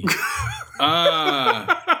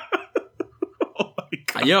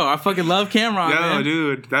 Yo, I fucking love Cameron, man. Yo,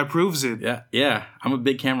 dude, that proves it. Yeah. I'm a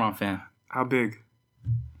big Cameron fan. How big?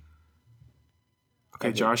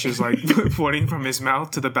 Okay, Josh is like pointing from his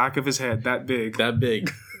mouth to the back of his head. That big. That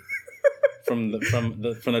big. from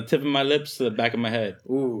the tip of my lips to the back of my head.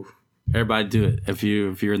 Ooh. Everybody do it. If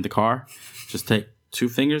you're in the car, just take 2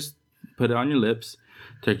 fingers, put it on your lips.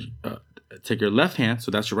 Take your left hand,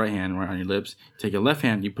 so that's your right hand, right on your lips. Take your left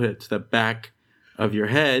hand, you put it to the back of your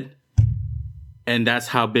head, and that's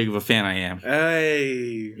how big of a fan I am.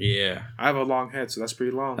 Hey. Yeah. I have a long head, so that's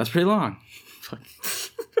pretty long. That's pretty long.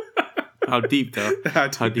 How deep, though?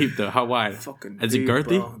 How deep, though? How wide? Fucking Is deep, it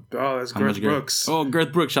girthy? Bro, that's Girth Brooks. Oh,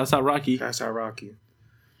 Girth Brooks. Shouts out Rocky. That's out Rocky.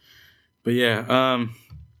 But yeah,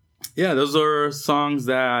 those are songs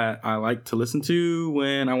that I like to listen to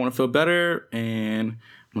when I want to feel better and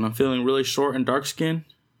when I'm feeling really short and dark skinned.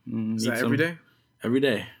 Is that every day? Every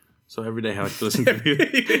day. So every day I like to listen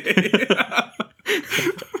to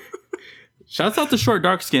Shouts out to short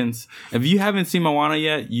dark skins. If you haven't seen Moana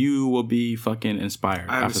yet, you will be fucking inspired.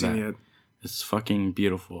 I haven't seen it yet. It's fucking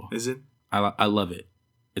beautiful. Is it? I love it.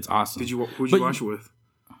 It's awesome. Who'd you watch it with?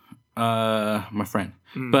 My friend.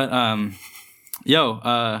 But I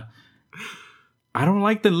don't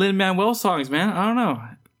like the Lin-Manuel songs, man. I don't know.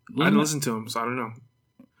 I didn't listen to him, so I don't know.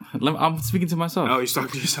 I'm speaking to myself. Oh, you're talking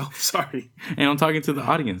to yourself. Sorry. And I'm talking to the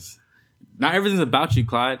audience. Not everything's about you,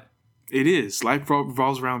 Clyde. It is. Life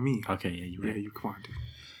revolves around me. Okay, yeah, you're right. Yeah, you come on, dude.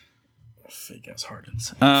 Fake ass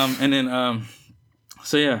Hardens. And then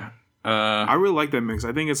so yeah. I really like that mix.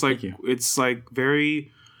 I think it's like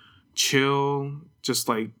very chill, just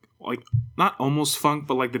like not almost funk,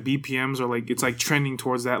 but like the BPMs are like it's like trending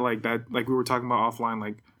towards that like we were talking about offline,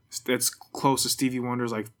 like that's close to Stevie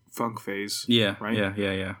Wonder's like funk phase. Yeah. Right?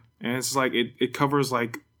 Yeah. And it's like it covers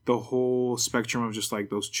like the whole spectrum of just like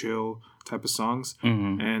those chill type of songs.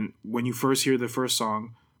 Mm-hmm. And when you first hear the first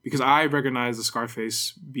song, because I recognize the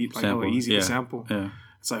Scarface beat like hella easy to sample. Yeah.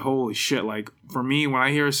 It's like, holy shit. Like, for me, when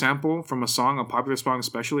I hear a sample from a song, a popular song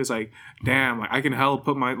especially, it's like, damn, like, I can hell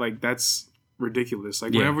put my, like, that's ridiculous.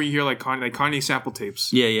 Like, whenever you hear, like Kanye sample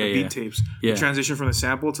tapes. Beat tapes. The transition from the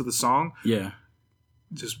sample to the song. Yeah.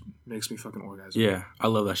 Just makes me fucking orgasm. Yeah. I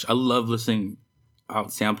love that shit. I love listening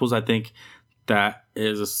out samples. I think that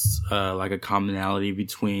is like a commonality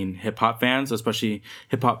between hip-hop fans, especially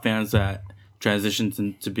hip-hop fans that transitions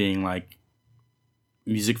into being, like,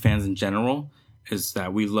 music fans in general. Is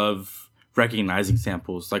that we love recognizing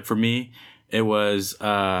samples. Like for me, it was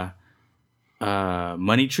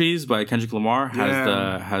Money Trees by Kendrick Lamar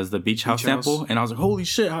has the Beach House sample, and I was like, holy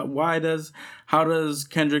shit! How does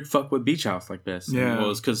Kendrick fuck with Beach House like this? Yeah, well,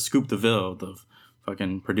 it's because Scoop DeVille, the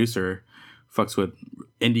fucking producer, fucks with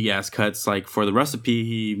indie ass cuts. Like for the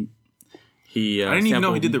recipe, he I didn't even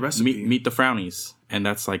know he did the recipe. Meet the Frownies, and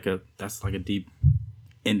that's like a deep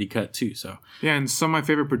indie cut too. So yeah, and some of my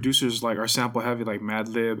favorite producers like are sample heavy, like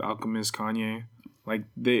Madlib, Alchemist, Kanye. Like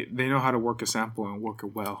they know how to work a sample and work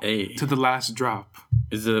it well to the last drop.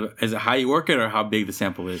 Is it how you work it or how big the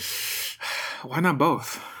sample is? Why not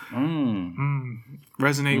both?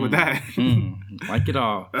 Resonate with that. Like it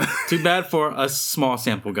all. Too bad for us small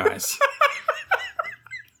sample guys.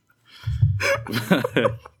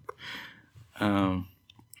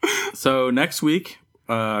 So next week,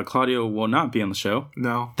 Claudio will not be on the show.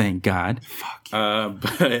 No, thank God. Fuck.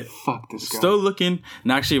 But fuck this guy. Still looking.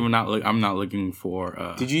 And actually, I'm not looking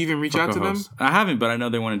for. Did you even reach out to them? I haven't, but I know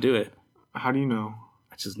they want to do it. How do you know?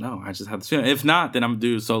 I just know. I just have this feeling. If not, then I'm gonna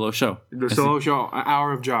do a solo show. Solo show. An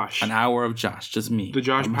hour of Josh. An hour of Josh. Just me. The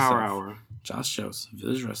Josh Power Hour. Josh shows.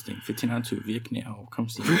 Village Resting. 1502 via Canal. Come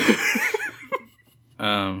see me.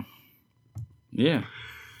 Yeah.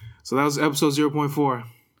 So that was episode 0.4.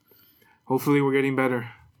 Hopefully we're getting better.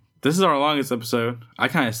 This is our longest episode. I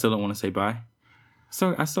kind of still don't want to say bye.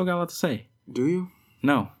 I still got a lot to say. Do you?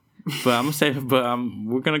 No. But I'm going to say,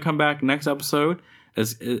 we're going to come back next episode.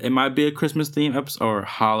 It might be a Christmas theme episode or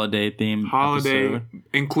holiday theme episode.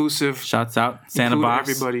 Inclusive. Shouts out. Santa Boss.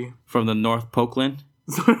 Everybody. From the North Pokeland.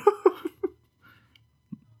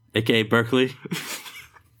 AKA Berkeley.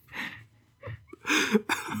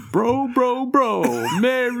 Bro.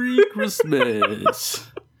 Merry Christmas.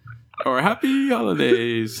 Or happy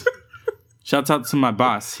holidays. Shouts out to my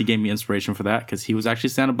boss. He gave me inspiration for that because he was actually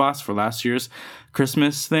Santa Boss for last year's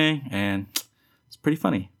Christmas thing. And it's pretty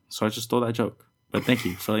funny. So I just stole that joke. But thank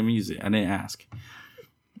you for letting me use it. I didn't ask.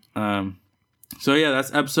 So yeah,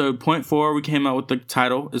 that's episode 0.4. We came out with the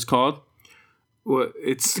title. It's called What?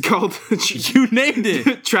 It's called... You named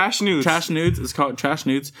it. Trash Nudes. Trash Nudes. It's called Trash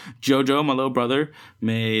Nudes. Jojo, my little brother,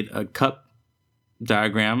 made a cup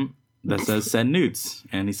diagram that says send nudes.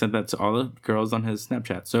 And he sent that to all the girls on his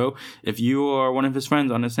Snapchat. So if you are one of his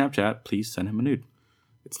friends on his Snapchat, please send him a nude.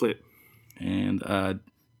 It's lit. And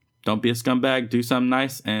don't be a scumbag. Do something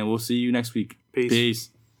nice. And we'll see you next week. Peace. Peace.